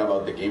 I dreamed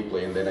about the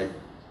gameplay, and then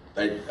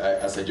I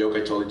as a joke,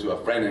 I told it to a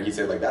friend, and he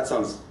said that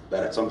sounds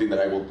something that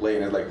I will play,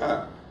 and I was like,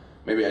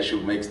 maybe I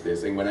should make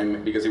this.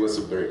 And because it was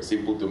super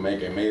simple to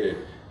make, I made it,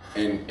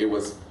 and it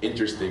was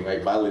interesting. I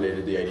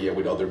validated the idea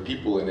with other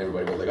people, and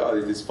everybody was like, oh,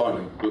 this is fun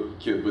and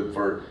cute. But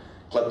for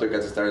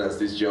Kleptocats, it started as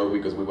this joke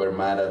because we were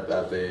mad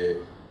at the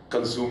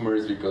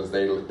consumers because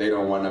they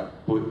don't want to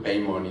pay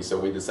money. So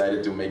we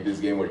decided to make this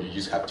game where you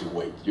just have to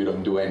wait. You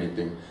don't do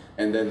anything.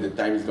 And then the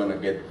time is gonna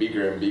get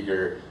bigger and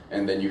bigger,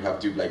 and then you have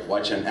to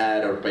watch an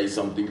ad or pay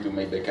something to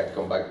make the cat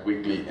come back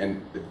quickly,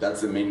 and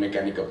that's the main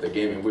mechanic of the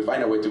game. And we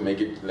find a way to make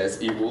it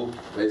less evil,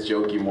 less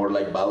jokey, more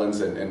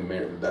balance, and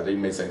that it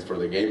made sense for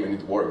the game, and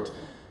it worked.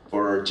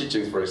 For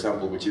Chickens, for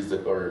example, which is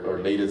our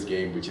latest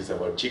game, which is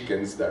about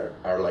chickens that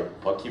are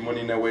like Pokemon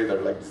in a way.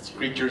 They're like these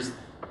creatures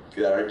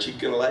that are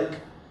chicken-like.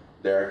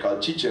 They are called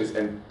chichens,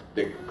 and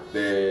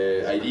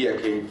the idea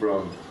came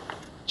from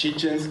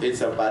chichens.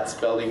 It's a bad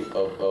spelling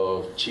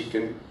of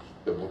chicken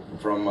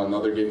from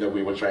another game that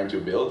we were trying to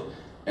build.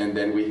 And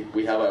then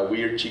we have a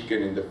weird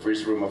chicken in the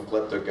first room of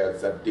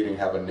Kleptocats that didn't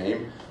have a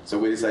name. So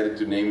we decided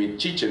to name it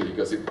Chichen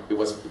because it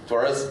was,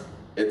 for us,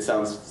 it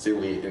sounds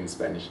silly in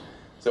Spanish.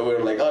 So we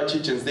were like, oh,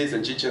 Chichen's this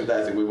and Chichen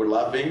that, and we were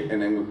laughing.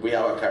 And then we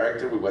have a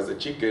character who was a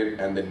chicken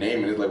and the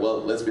name, and it's like,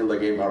 well, let's build a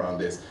game around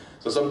this.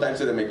 So sometimes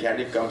the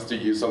mechanic comes to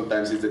you,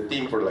 sometimes it's a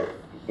theme for like,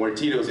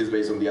 Muertitos is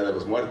based on Dia de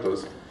los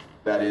Muertos.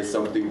 That is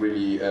something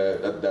really,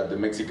 that the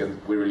Mexicans,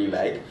 we really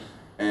like.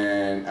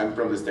 And I'm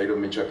from the state of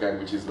Michoacán,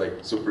 which is like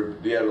super,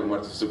 Dia de los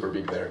Muertos is super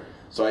big there.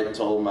 So I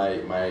told my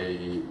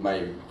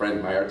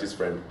friend, my artist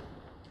friend,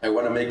 I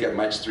want to make a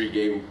match 3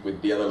 game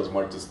with Dia de los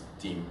Muertos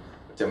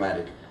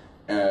thematic,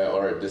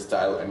 or the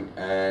style,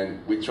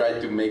 and we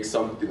tried to make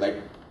something like,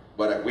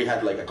 but we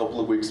had like a couple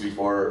of weeks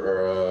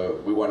before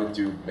we wanted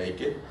to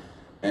make it,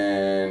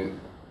 and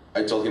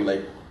I told him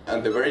like,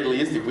 at the very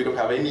least, if we don't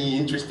have any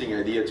interesting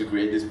idea to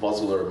create this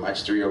puzzle or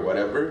match 3 or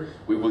whatever,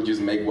 we will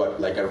just make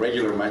like a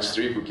regular match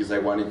 3 because I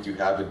wanted to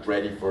have it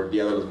ready for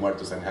Dia de los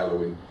Muertos and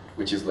Halloween,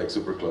 which is like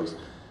super close.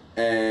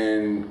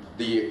 And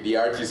the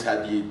artist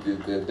had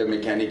the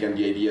mechanic and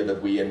the idea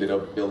that we ended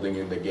up building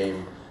in the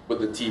game, but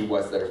the team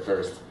was there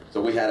first.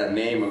 So we had a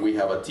name and we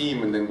have a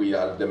team, and then we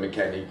had the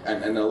mechanic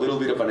and a little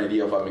bit of an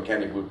idea of a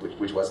mechanic,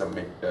 which was a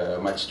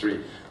match 3.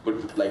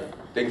 But like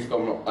things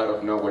come out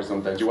of nowhere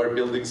sometimes. You are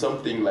building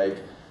something like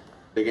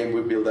the game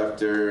we built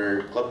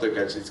after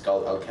Kleptocats. It's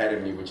called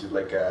Alchemy, which is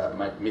like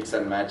a mix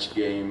and match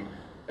game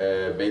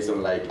based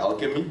on like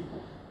alchemy,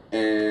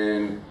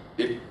 and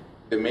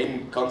the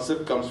main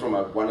concept comes from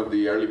one of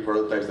the early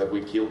prototypes that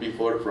we killed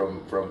before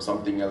from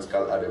something else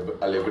called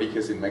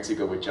alebrijes in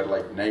Mexico, which are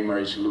like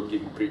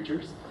nightmarish-looking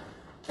creatures.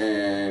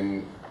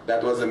 And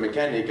that was the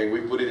mechanic, and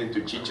we put it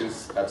into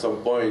chichens at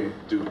some point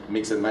to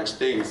mix and match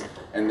things,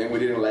 and then we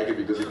didn't like it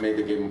because it made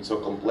the game so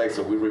complex,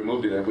 so we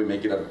removed it and we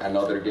make it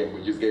another game.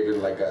 We just gave it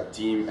like a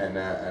team and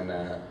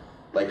a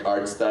like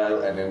art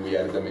style, and then we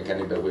added the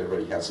mechanic that we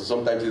already have. So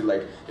sometimes it's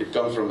like, it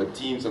comes from the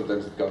team,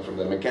 sometimes it comes from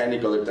the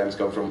mechanic, other times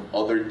come from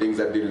other things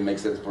that didn't make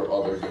sense for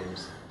other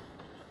games.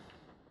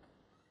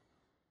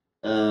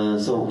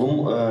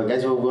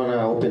 Guys, we're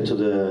gonna open to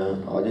the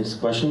audience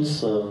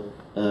questions.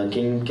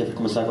 Quem quer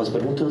começar com as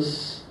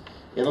perguntas?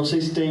 Eu não sei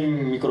se tem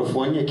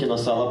microfone aqui na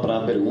sala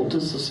para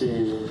perguntas, ou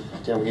se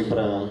tem alguém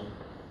para...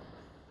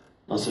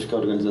 Nossa, acho que a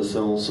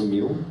organização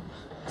sumiu.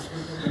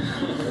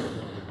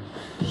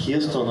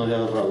 Houston, não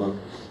have a problem.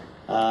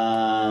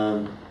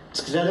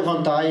 Se quiser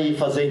levantar e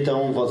fazer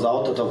então em voz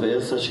alta,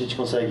 talvez, acho que a gente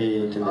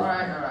consegue entender.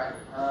 Alright.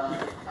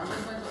 I'm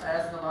just going to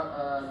ask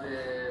about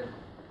the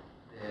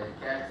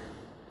cat.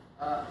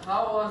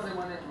 How was the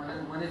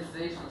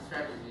monetization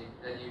strategy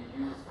that you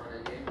used for the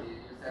game? You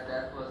said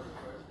that was the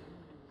first thing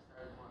you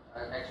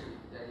started,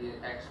 that it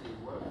actually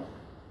worked.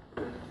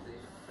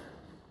 Monetization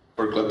strategy.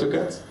 For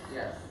Kleptocats?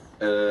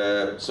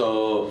 Yes.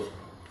 So,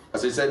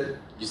 as I said,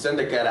 you send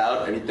the cat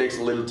out and it takes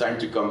a little time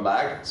to come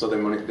back. So the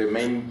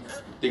main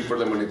thing for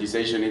the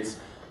monetization is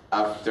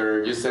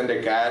after you send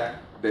the cat,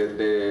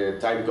 the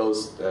time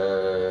goes,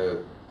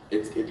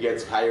 it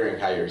gets higher and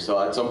higher. So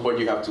at some point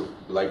you have to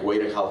like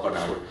wait a half an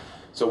hour.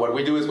 So what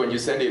we do is when you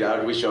send it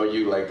out, we show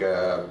you like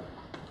a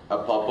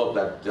pop-up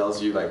that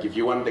tells you like if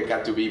you want the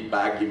cat to be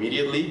back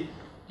immediately,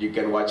 you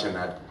can watch an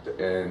ad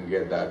and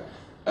get that.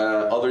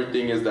 Other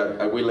thing is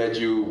that we let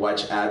you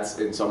watch ads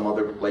in some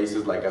other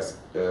places like as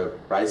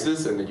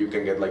prices, and then you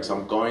can get like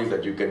some coins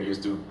that you can use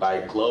to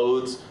buy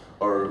clothes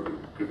or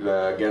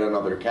get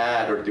another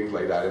cat or things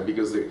like that. And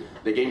because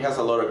the game has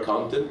a lot of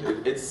content,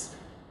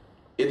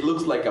 it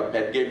looks like a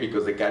pet game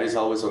because the cat is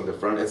always on the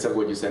front, except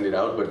when you send it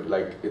out, but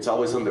like it's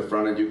always on the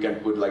front, and you can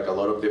put like a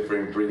lot of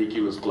different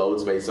ridiculous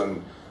clothes based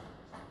on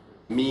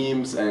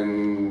memes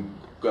and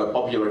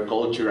popular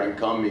culture and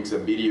comics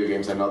and video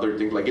games and other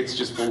things. Like it's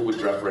just full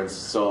with reference.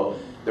 So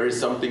there is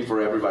something for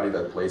everybody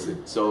that plays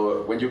it.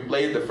 So when you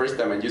play it the first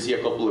time and you see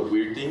a couple of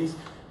weird things,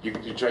 you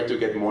try to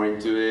get more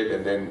into it,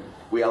 and then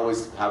we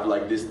always have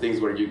like these things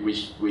where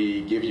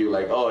we give you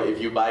like, oh, if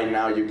you buy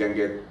now, you can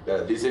get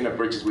this in a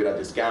purchase with a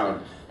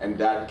discount, and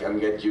that can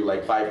get you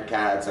like 5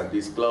 cats and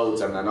these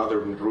clothes and another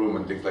room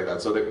and things like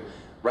that. So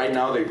right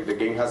now the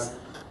game has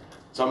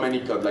so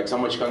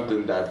much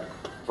content that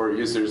for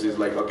users is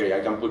like, okay,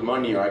 I can put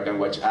money, or I can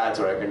watch ads,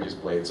 or I can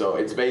just play it. So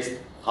it's based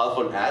half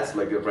on ads,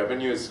 like the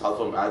revenue is half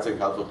on ads and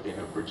half of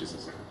in-app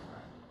purchases.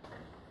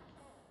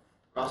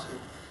 Próximo.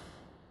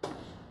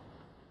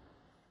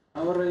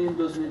 Ahora en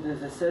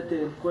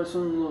 2017, ¿cuáles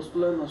son los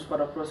planos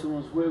para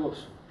próximos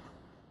juegos?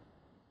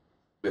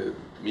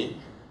 Me?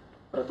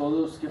 Para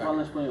todos que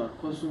falam espanhol,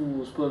 quais são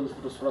os planos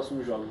para os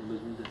próximos jogos em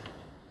 2017?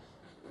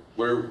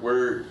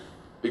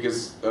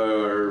 Because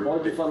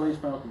Pode falar em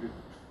espanhol comigo.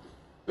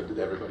 But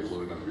everybody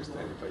wouldn't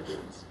understand if I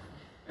didn't.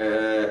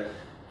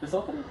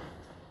 Pessoal, também.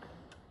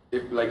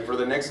 If like for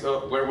the next,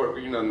 we're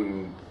working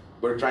on,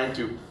 we're trying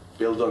to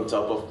built on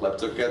top of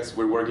Kleptocats.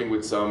 We're working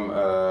with some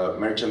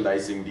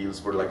merchandising deals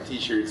for like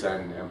T-shirts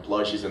and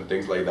plushies and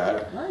things like that.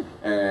 Right.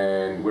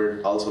 And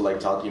we're also like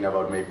talking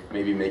about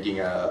maybe making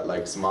a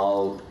like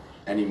small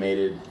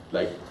animated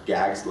like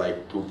gags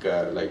like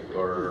Puka, like,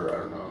 or I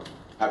don't know,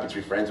 Happy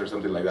Tree Friends or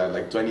something like that,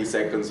 like 20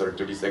 seconds or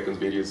 30 seconds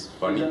videos,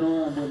 funny.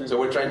 So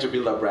we're trying to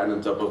build a brand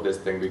on top of this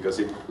thing because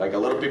it, like, a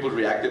lot of people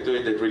reacted to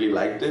it, they really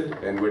liked it,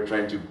 and we're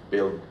trying to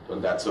build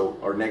on that. So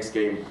our next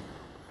game,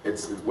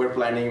 we're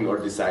planning or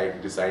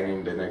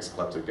designing the next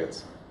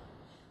Kleptocats.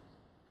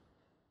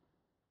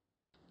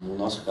 No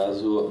nosso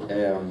caso,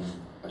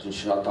 a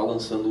gente já está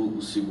lançando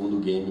o segundo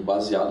game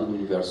baseado no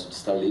universo de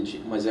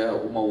Starlit, mas é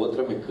uma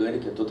outra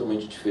mecânica, é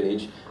totalmente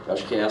diferente. Eu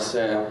acho que essa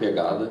é a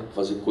pegada,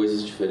 fazer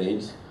coisas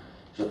diferentes.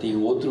 Já tem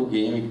outro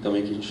game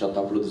também que a gente já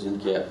está produzindo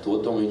que é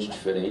totalmente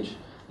diferente.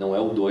 Não é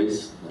o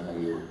 2,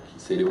 né,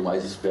 que seria o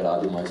mais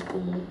esperado, o mais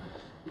comum.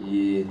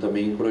 E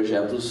também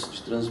projetos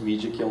de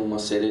transmídia, que é uma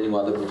série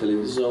animada para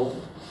televisão,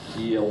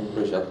 que é um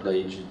projeto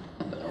daí de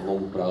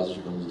longo prazo,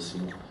 digamos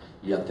assim.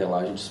 E até lá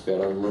a gente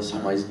espera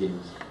lançar mais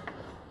games.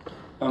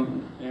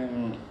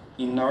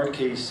 In our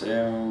case,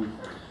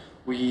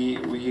 we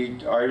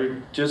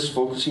are just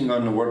focusing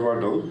on World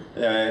War II.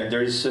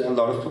 There is a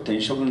lot of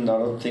potential and a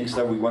lot of things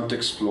that we want to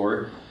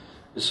explore.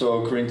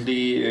 So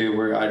currently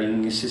we're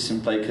adding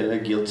systems like a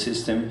guild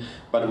system,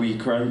 but we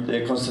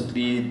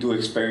constantly do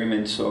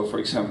experiments. So for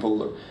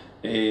example,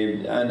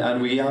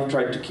 and we have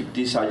tried to keep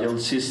this agile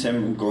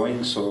system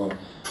going. So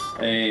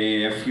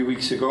a few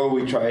weeks ago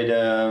we tried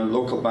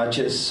local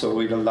matches,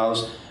 so it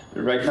allows.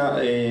 Right now,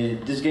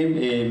 this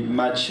game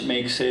match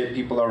makes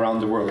people around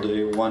the world,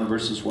 1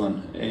 versus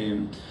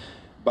 1.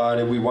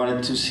 But we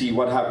wanted to see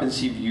what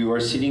happens if you are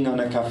sitting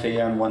on a cafe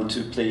and want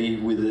to play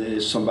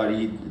with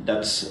somebody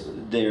that's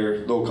there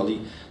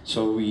locally.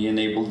 So we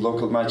enabled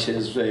local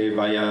matches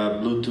via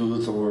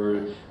Bluetooth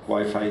or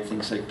Wi-Fi,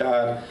 things like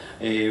that.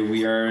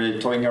 We are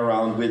toying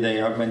around with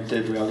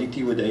augmented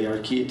reality with AR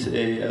Kit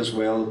as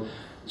well.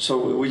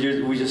 So we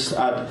just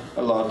add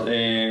a lot.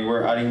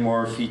 We're adding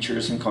more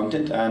features and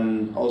content,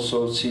 and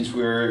also since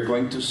we're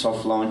going to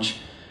soft launch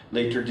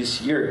later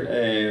this year,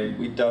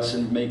 it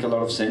doesn't make a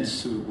lot of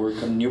sense to work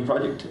on a new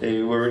project.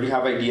 We already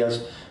have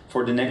ideas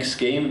for the next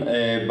game,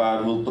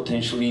 but we'll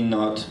potentially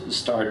not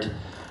start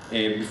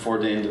before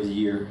the end of the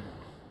year.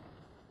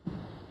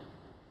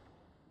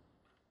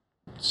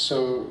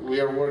 So we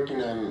are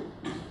working on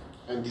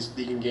this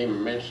digging game I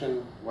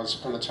mentioned, Once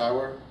Upon a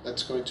Tower,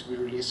 that's going to be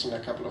released in a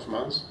couple of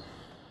months.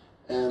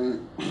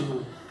 And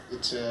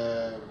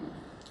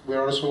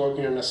we're also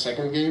working on a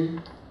second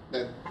game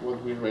that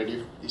won't be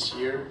ready this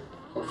year,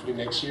 hopefully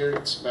next year.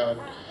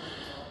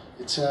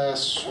 It's a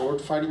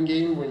sword fighting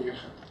game when you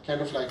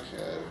kind of like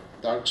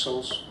Dark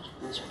Souls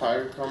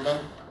inspired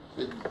combat.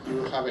 You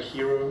will have a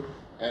hero,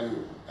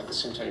 and at the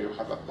same time you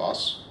have a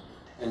boss,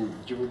 and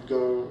you would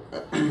go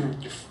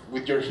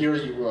with your hero.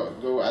 You will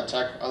go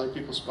attack other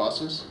people's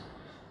bosses.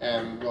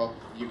 And well,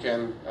 you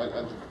can,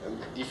 on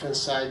the defense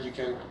side, you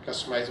can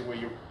customize the way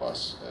your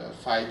boss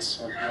fights,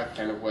 and what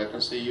kind of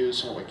weapons they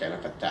use, and what kind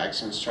of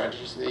attacks and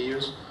strategies they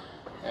use.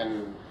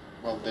 And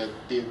well,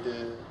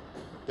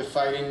 the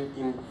fighting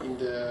in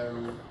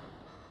the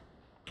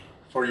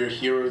for your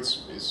hero,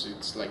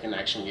 it's like an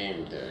action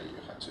game.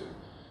 You have to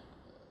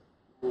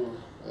move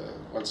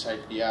one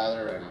side to the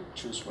other and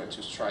choose when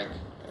to strike.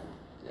 And,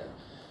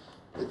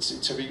 yeah,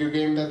 it's a bigger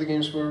game than the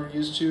games we're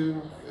used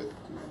to.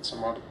 It's a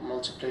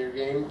multiplayer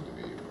game.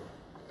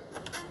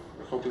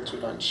 We're hoping to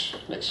launch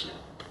next year.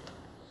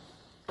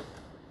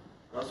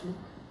 Awesome.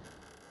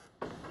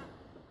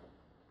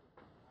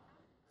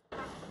 I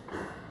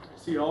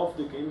see all of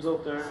the games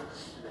out there.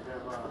 They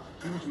have a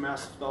huge,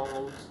 massive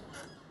downloads.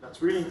 That's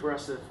really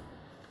impressive.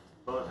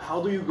 But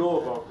how do you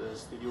go about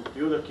this? Did you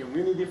build a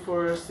community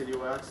first? Did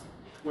you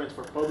went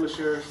for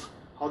publishers?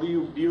 How do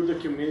you build a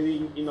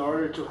community in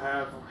order to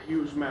have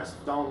huge,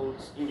 massive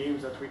downloads in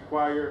games that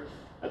require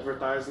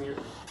advertising,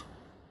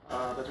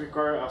 that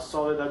require a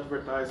solid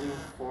advertising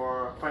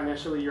for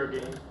financially your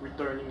game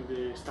returning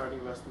the starting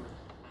investment?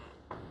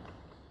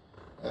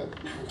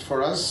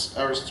 For us,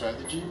 our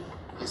strategy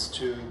is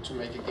to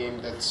make a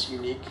game that's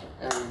unique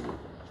and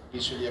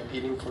visually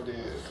appealing for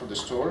the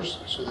stores,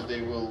 so that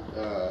they will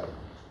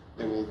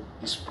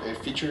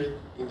feature it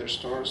in their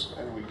stores,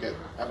 and we get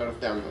a lot of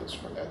downloads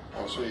for that.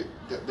 Also,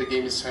 the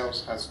game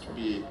itself has to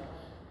be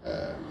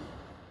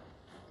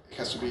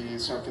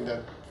something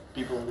that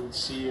people will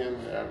see and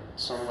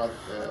somewhat.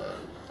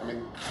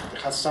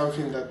 It has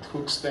something that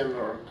hooks them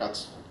or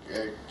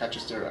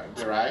catches their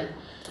eye,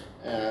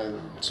 and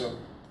so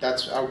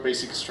that's our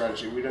basic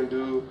strategy. We don't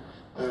do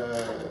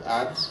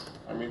ads.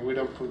 We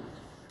don't put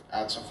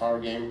ads of our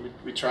game.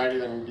 We tried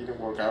it and it didn't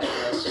work out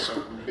for us. So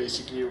we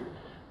basically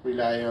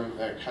rely on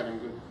having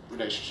good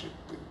relationship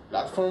with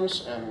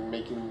platforms and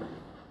making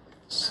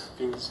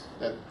things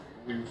that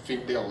we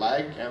think they'll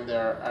like and they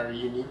are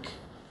unique,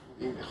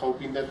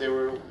 hoping that they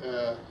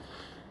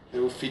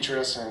will feature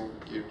us and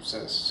give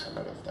us a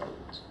lot of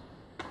downloads.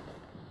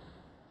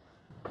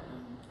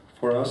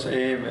 For us,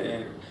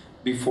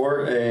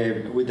 before,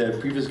 with the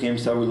previous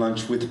games that we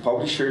launched with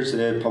publishers,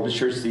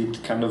 publishers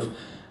did kind of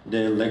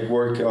the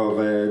legwork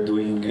of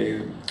doing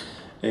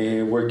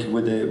work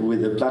with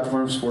the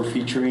platforms for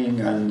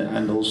featuring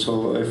and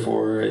also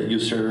for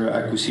user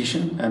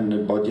acquisition and the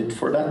budget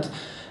for that.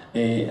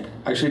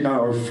 Actually,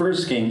 now our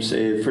first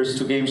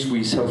two games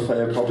we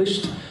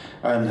self-published,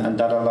 and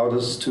that allowed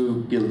us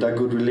to build a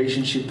good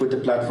relationship with the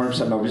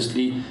platforms. And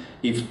obviously,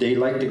 if they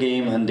like the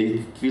game and they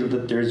feel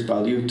that there's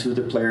value to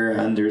the player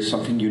and there's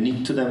something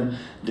unique to them,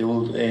 they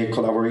will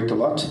collaborate a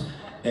lot.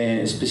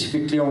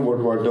 Specifically on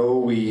World War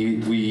II,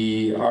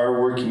 we are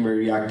working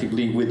very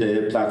actively with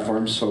the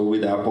platforms. So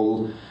with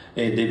Apple,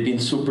 they've been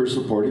super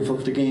supportive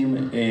of the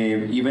game.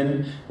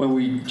 Even when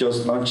we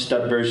just launched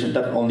that version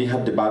that only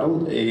had the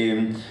battle,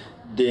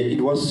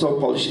 it was so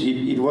polished.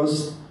 It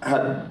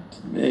had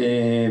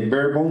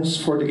bare bones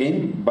for the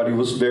game, but it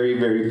was very,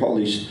 very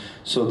polished.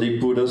 So they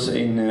put us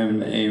in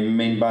a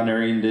main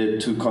banner in the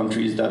two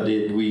countries that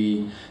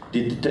we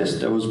did the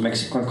test. That was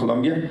Mexico and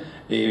Colombia,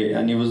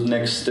 and it was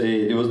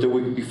it was the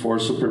week before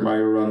Super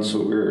Mario Run, so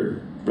we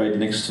were right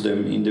next to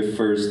them in the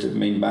first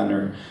main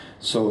banner.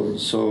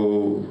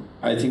 So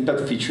I think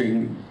that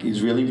featuring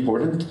is really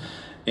important.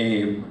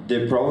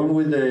 The problem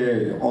with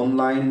the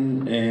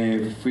online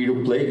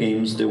free-to-play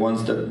games, the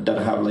ones that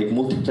have like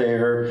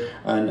multiplayer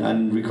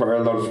and require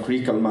a lot of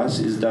critical mass,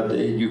 is that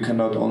you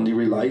cannot only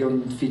rely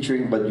on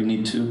featuring, but you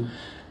need to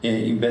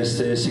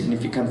invest a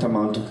significant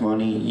amount of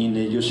money in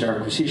user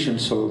acquisition.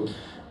 So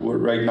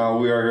right now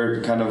we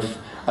are kind of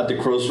at the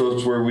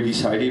crossroads where we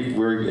decided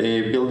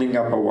we're building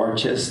up a war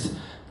chest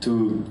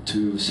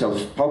to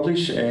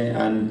self-publish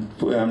and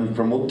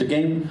promote the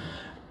game,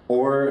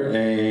 or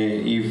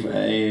if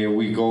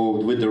we go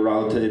with the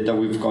route that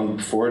we've gone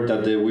before,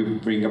 that we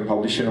bring a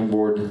publisher on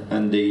board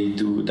and they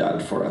do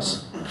that for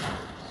us.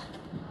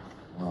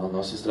 A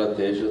nossa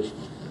estratégia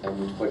é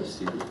muito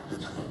parecida.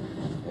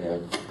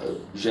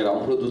 Gerar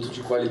um produto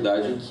de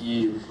qualidade em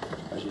que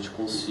a gente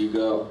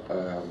consiga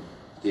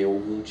ter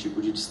algum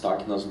tipo de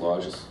destaque nas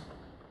lojas,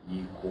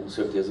 e com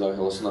certeza o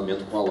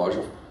relacionamento com a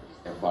loja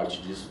é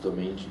parte disso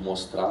também, de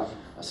mostrar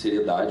a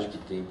seriedade que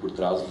tem por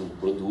trás do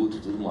produto e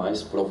tudo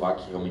mais, provar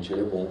que realmente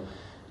ele é bom.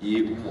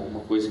 E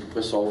uma coisa que o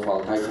pessoal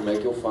fala, tá, e como é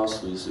que eu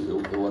faço isso?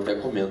 Eu até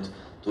comento,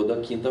 toda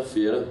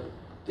quinta-feira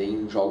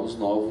tem jogos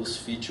novos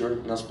feature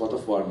nas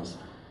plataformas.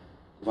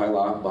 Vai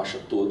lá, baixa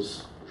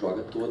todos,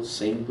 joga todos,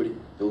 sempre,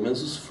 pelo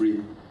menos os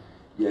free.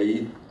 E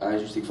aí a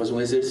gente tem que fazer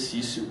um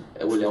exercício,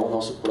 é olhar o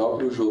nosso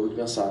próprio jogo e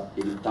pensar,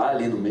 ele tá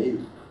ali no meio?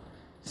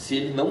 Se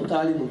ele não tá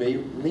ali no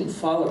meio, nem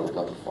fala na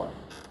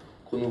plataforma.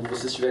 Quando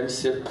vocês tiverem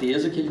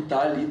certeza que ele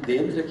está ali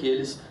dentre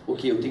aqueles,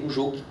 ok, eu tenho um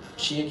jogo que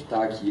tinha que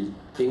estar aqui, ele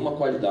tem uma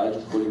qualidade,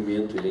 um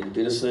polimento, ele é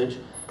interessante,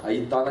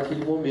 aí está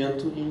naquele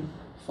momento em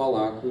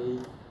falar com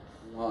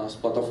as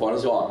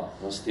plataformas e ó,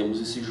 nós temos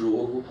esse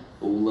jogo,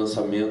 o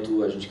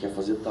lançamento a gente quer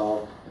fazer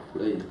tal, é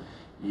por aí.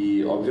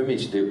 E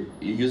obviamente,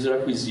 user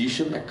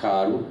acquisition é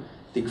caro,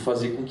 tem que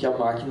fazer com que a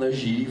máquina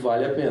gire e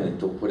vale a pena.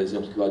 Então, por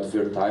exemplo, que o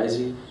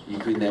advertising e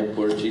que o in-app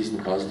purchase, no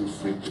caso do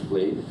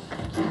free-to-play,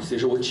 que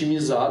seja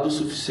otimizado o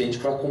suficiente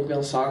para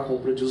compensar a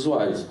compra de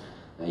usuários.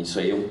 Isso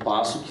aí é um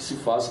passo que se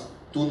faz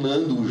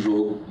tunando o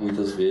jogo,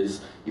 muitas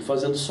vezes, e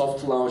fazendo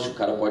soft launch. O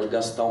cara pode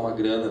gastar uma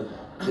grana,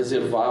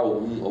 reservar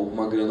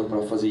alguma grana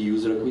para fazer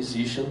user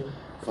acquisition,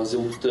 fazer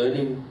um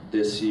tuning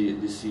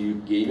desse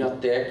game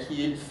até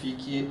que ele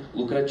fique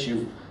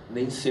lucrativo.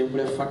 Nem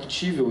sempre é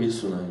factível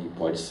isso, né? E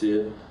pode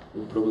ser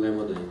um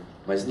problema daí.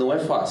 Mas não é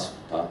fácil,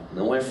 tá?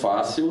 Não é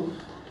fácil.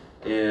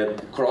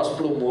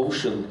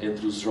 Cross-promotion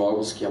entre os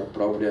jogos que a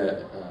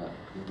própria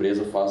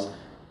empresa faz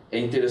é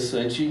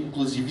interessante,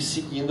 inclusive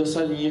seguindo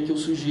essa linha que eu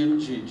sugiro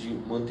de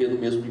manter no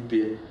mesmo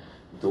IP.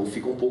 Então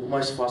fica um pouco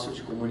mais fácil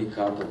de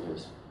comunicar,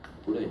 talvez.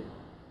 Por aí.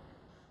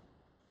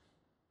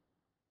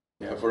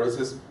 Yeah, for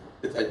us,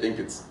 I think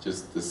it's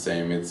just the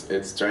same.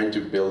 It's trying to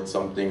build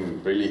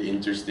something really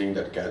interesting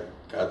that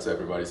catches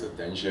everybody's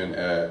attention.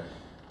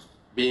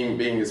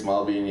 Being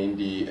small, being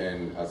indie,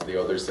 and as the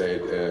other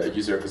said,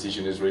 user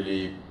acquisition is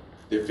really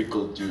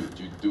difficult to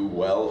do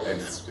well, and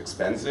it's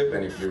expensive.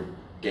 And if your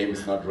game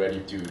is not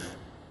ready to,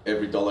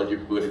 every dollar you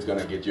put, it's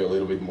gonna get you a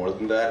little bit more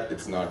than that.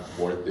 It's not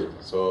worth it.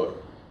 So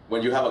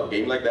when you have a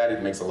game like that,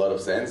 it makes a lot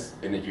of sense,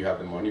 and if you have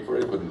the money for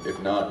it. But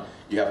if not,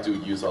 you have to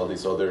use all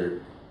these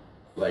other,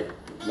 like,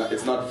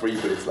 it's not free,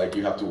 but it's like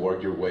you have to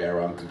work your way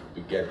around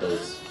to get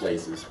those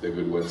places, the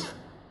good ones.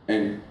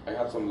 And I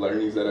have some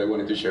learnings that I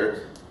wanted to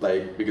share,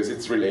 like, because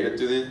it's related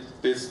to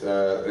this.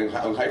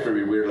 On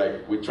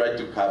Hyperbeard, we try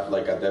to have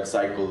like a dev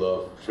cycle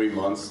of 3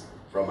 months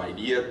from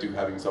idea to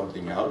having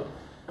something out.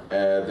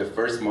 The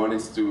first month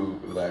is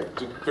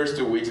first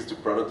 2 weeks is to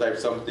prototype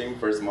something.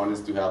 First month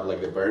is to have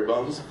like the bare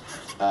bones.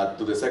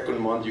 To the second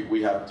month,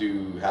 we have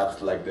to have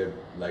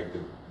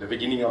the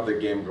beginning of the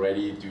game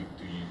ready to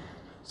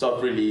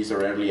soft release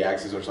or early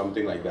access or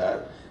something like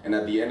that. And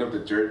at the end of the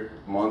 3rd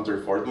month or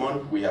 4th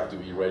month, we have to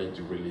be ready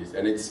to release.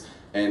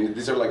 And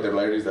these are like the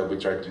learnings that we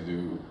try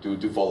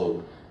to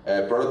follow.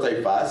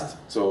 prototype fast,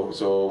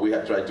 so we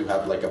have tried to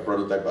have like a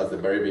prototype at the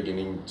very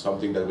beginning,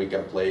 something that we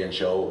can play and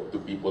show to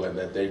people and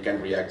that they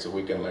can react so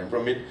we can learn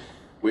from it.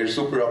 We're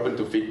super open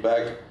to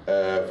feedback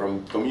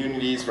from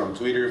communities, from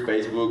Twitter,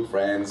 Facebook,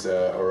 friends,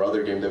 or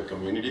other game dev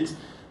communities,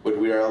 but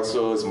we are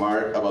also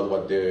smart about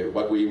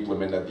what we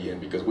implement at the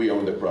end, because we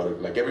own the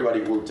product. Like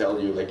everybody will tell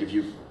you, like if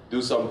you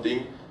do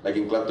something, like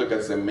in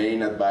Kleptocats, the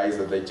main advice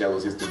that they tell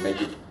us is to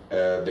make it,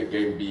 the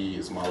game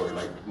be smaller,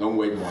 like don't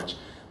wait much.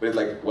 But it's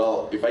like,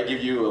 well, if I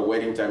give you a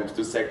waiting time of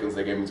 2 seconds,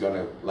 the game is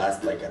gonna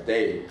last like a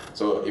day.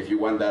 So if you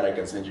want that, I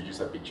can send you just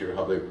a picture of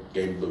how the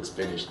game looks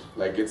finished.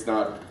 Like it's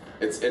not,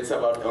 it's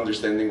about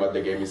understanding what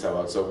the game is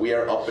about. So we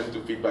are open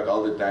to feedback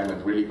all the time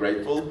and really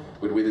grateful,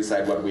 but we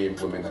decide what we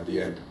implement at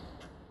the end.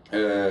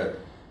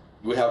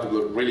 We have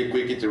really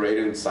quick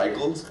iterating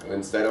cycles.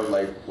 Instead of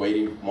like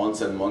waiting months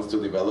and months to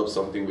develop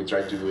something, we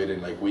try to do it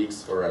in like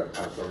weeks or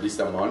at least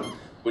a month.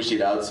 Push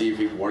it out, see if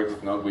it works.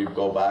 If not, we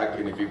go back,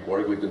 and if it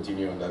works, we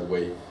continue in that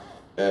way.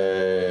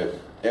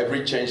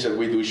 Every change that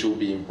we do should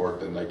be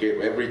important. Like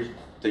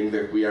everything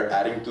that we are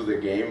adding to the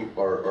game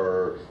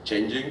or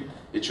changing,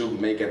 it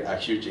should make a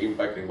huge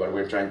impact in what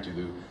we're trying to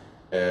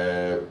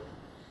do.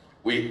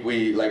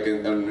 We like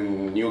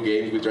in new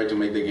games, we try to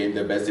make the game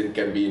the best it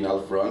can be in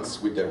all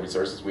fronts with the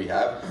resources we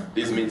have.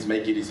 This means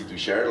make it easy to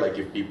share. Like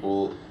if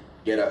people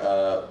get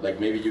like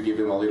maybe you give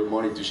them a little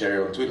money to share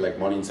it on Twitter, like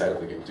money inside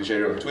of the game, to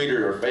share it on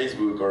Twitter or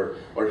Facebook,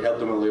 or help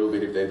them a little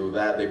bit if they do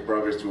that. They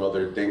progress through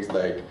other things,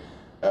 like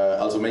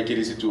also make it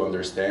easy to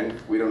understand.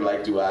 We don't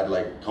like to add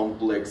like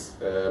complex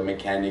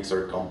mechanics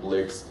or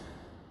complex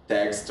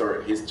text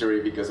or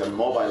history, because on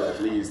mobile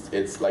at least,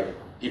 it's like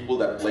people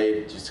that play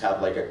it just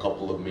have like a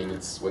couple of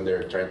minutes when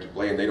they're trying to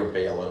play and they don't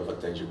pay a lot of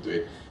attention to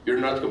it. You're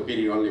not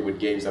competing only with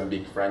games and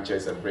big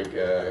franchise and big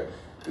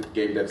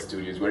game dev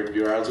studios, where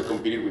you're also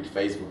competing with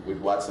Facebook,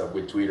 with WhatsApp,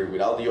 with Twitter,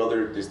 with all the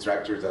other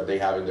distractors that they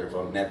have in their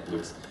phone,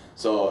 Netflix.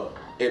 So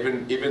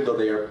even though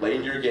they are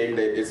playing your game,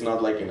 it's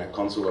not like in a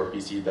console or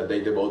PC that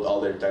they devote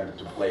all their time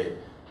to play it.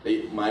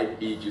 They might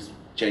be just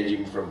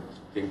changing from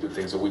thing to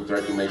thing, so we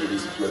try to make it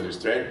easy to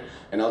understand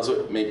and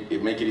also make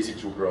it easy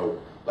to grow.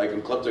 Like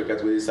in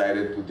Kleptocats, we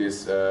decided to put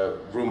this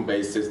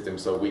room-based system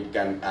so we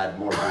can add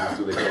more rooms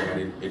to the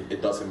game and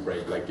it doesn't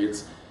break. Like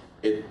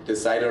it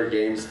decides our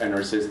games and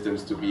our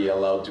systems to be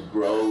allowed to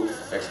grow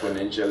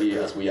exponentially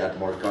as we add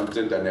more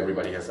content and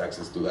everybody has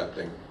access to that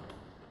thing.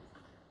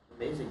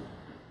 Amazing.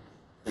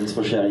 Thanks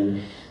for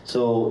sharing.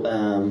 So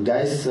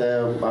guys,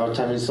 our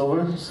time is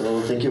over.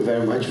 So thank you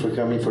very much for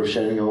coming, for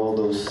sharing all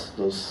those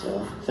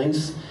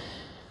things.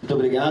 Muito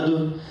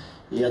obrigado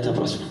e até a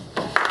próxima.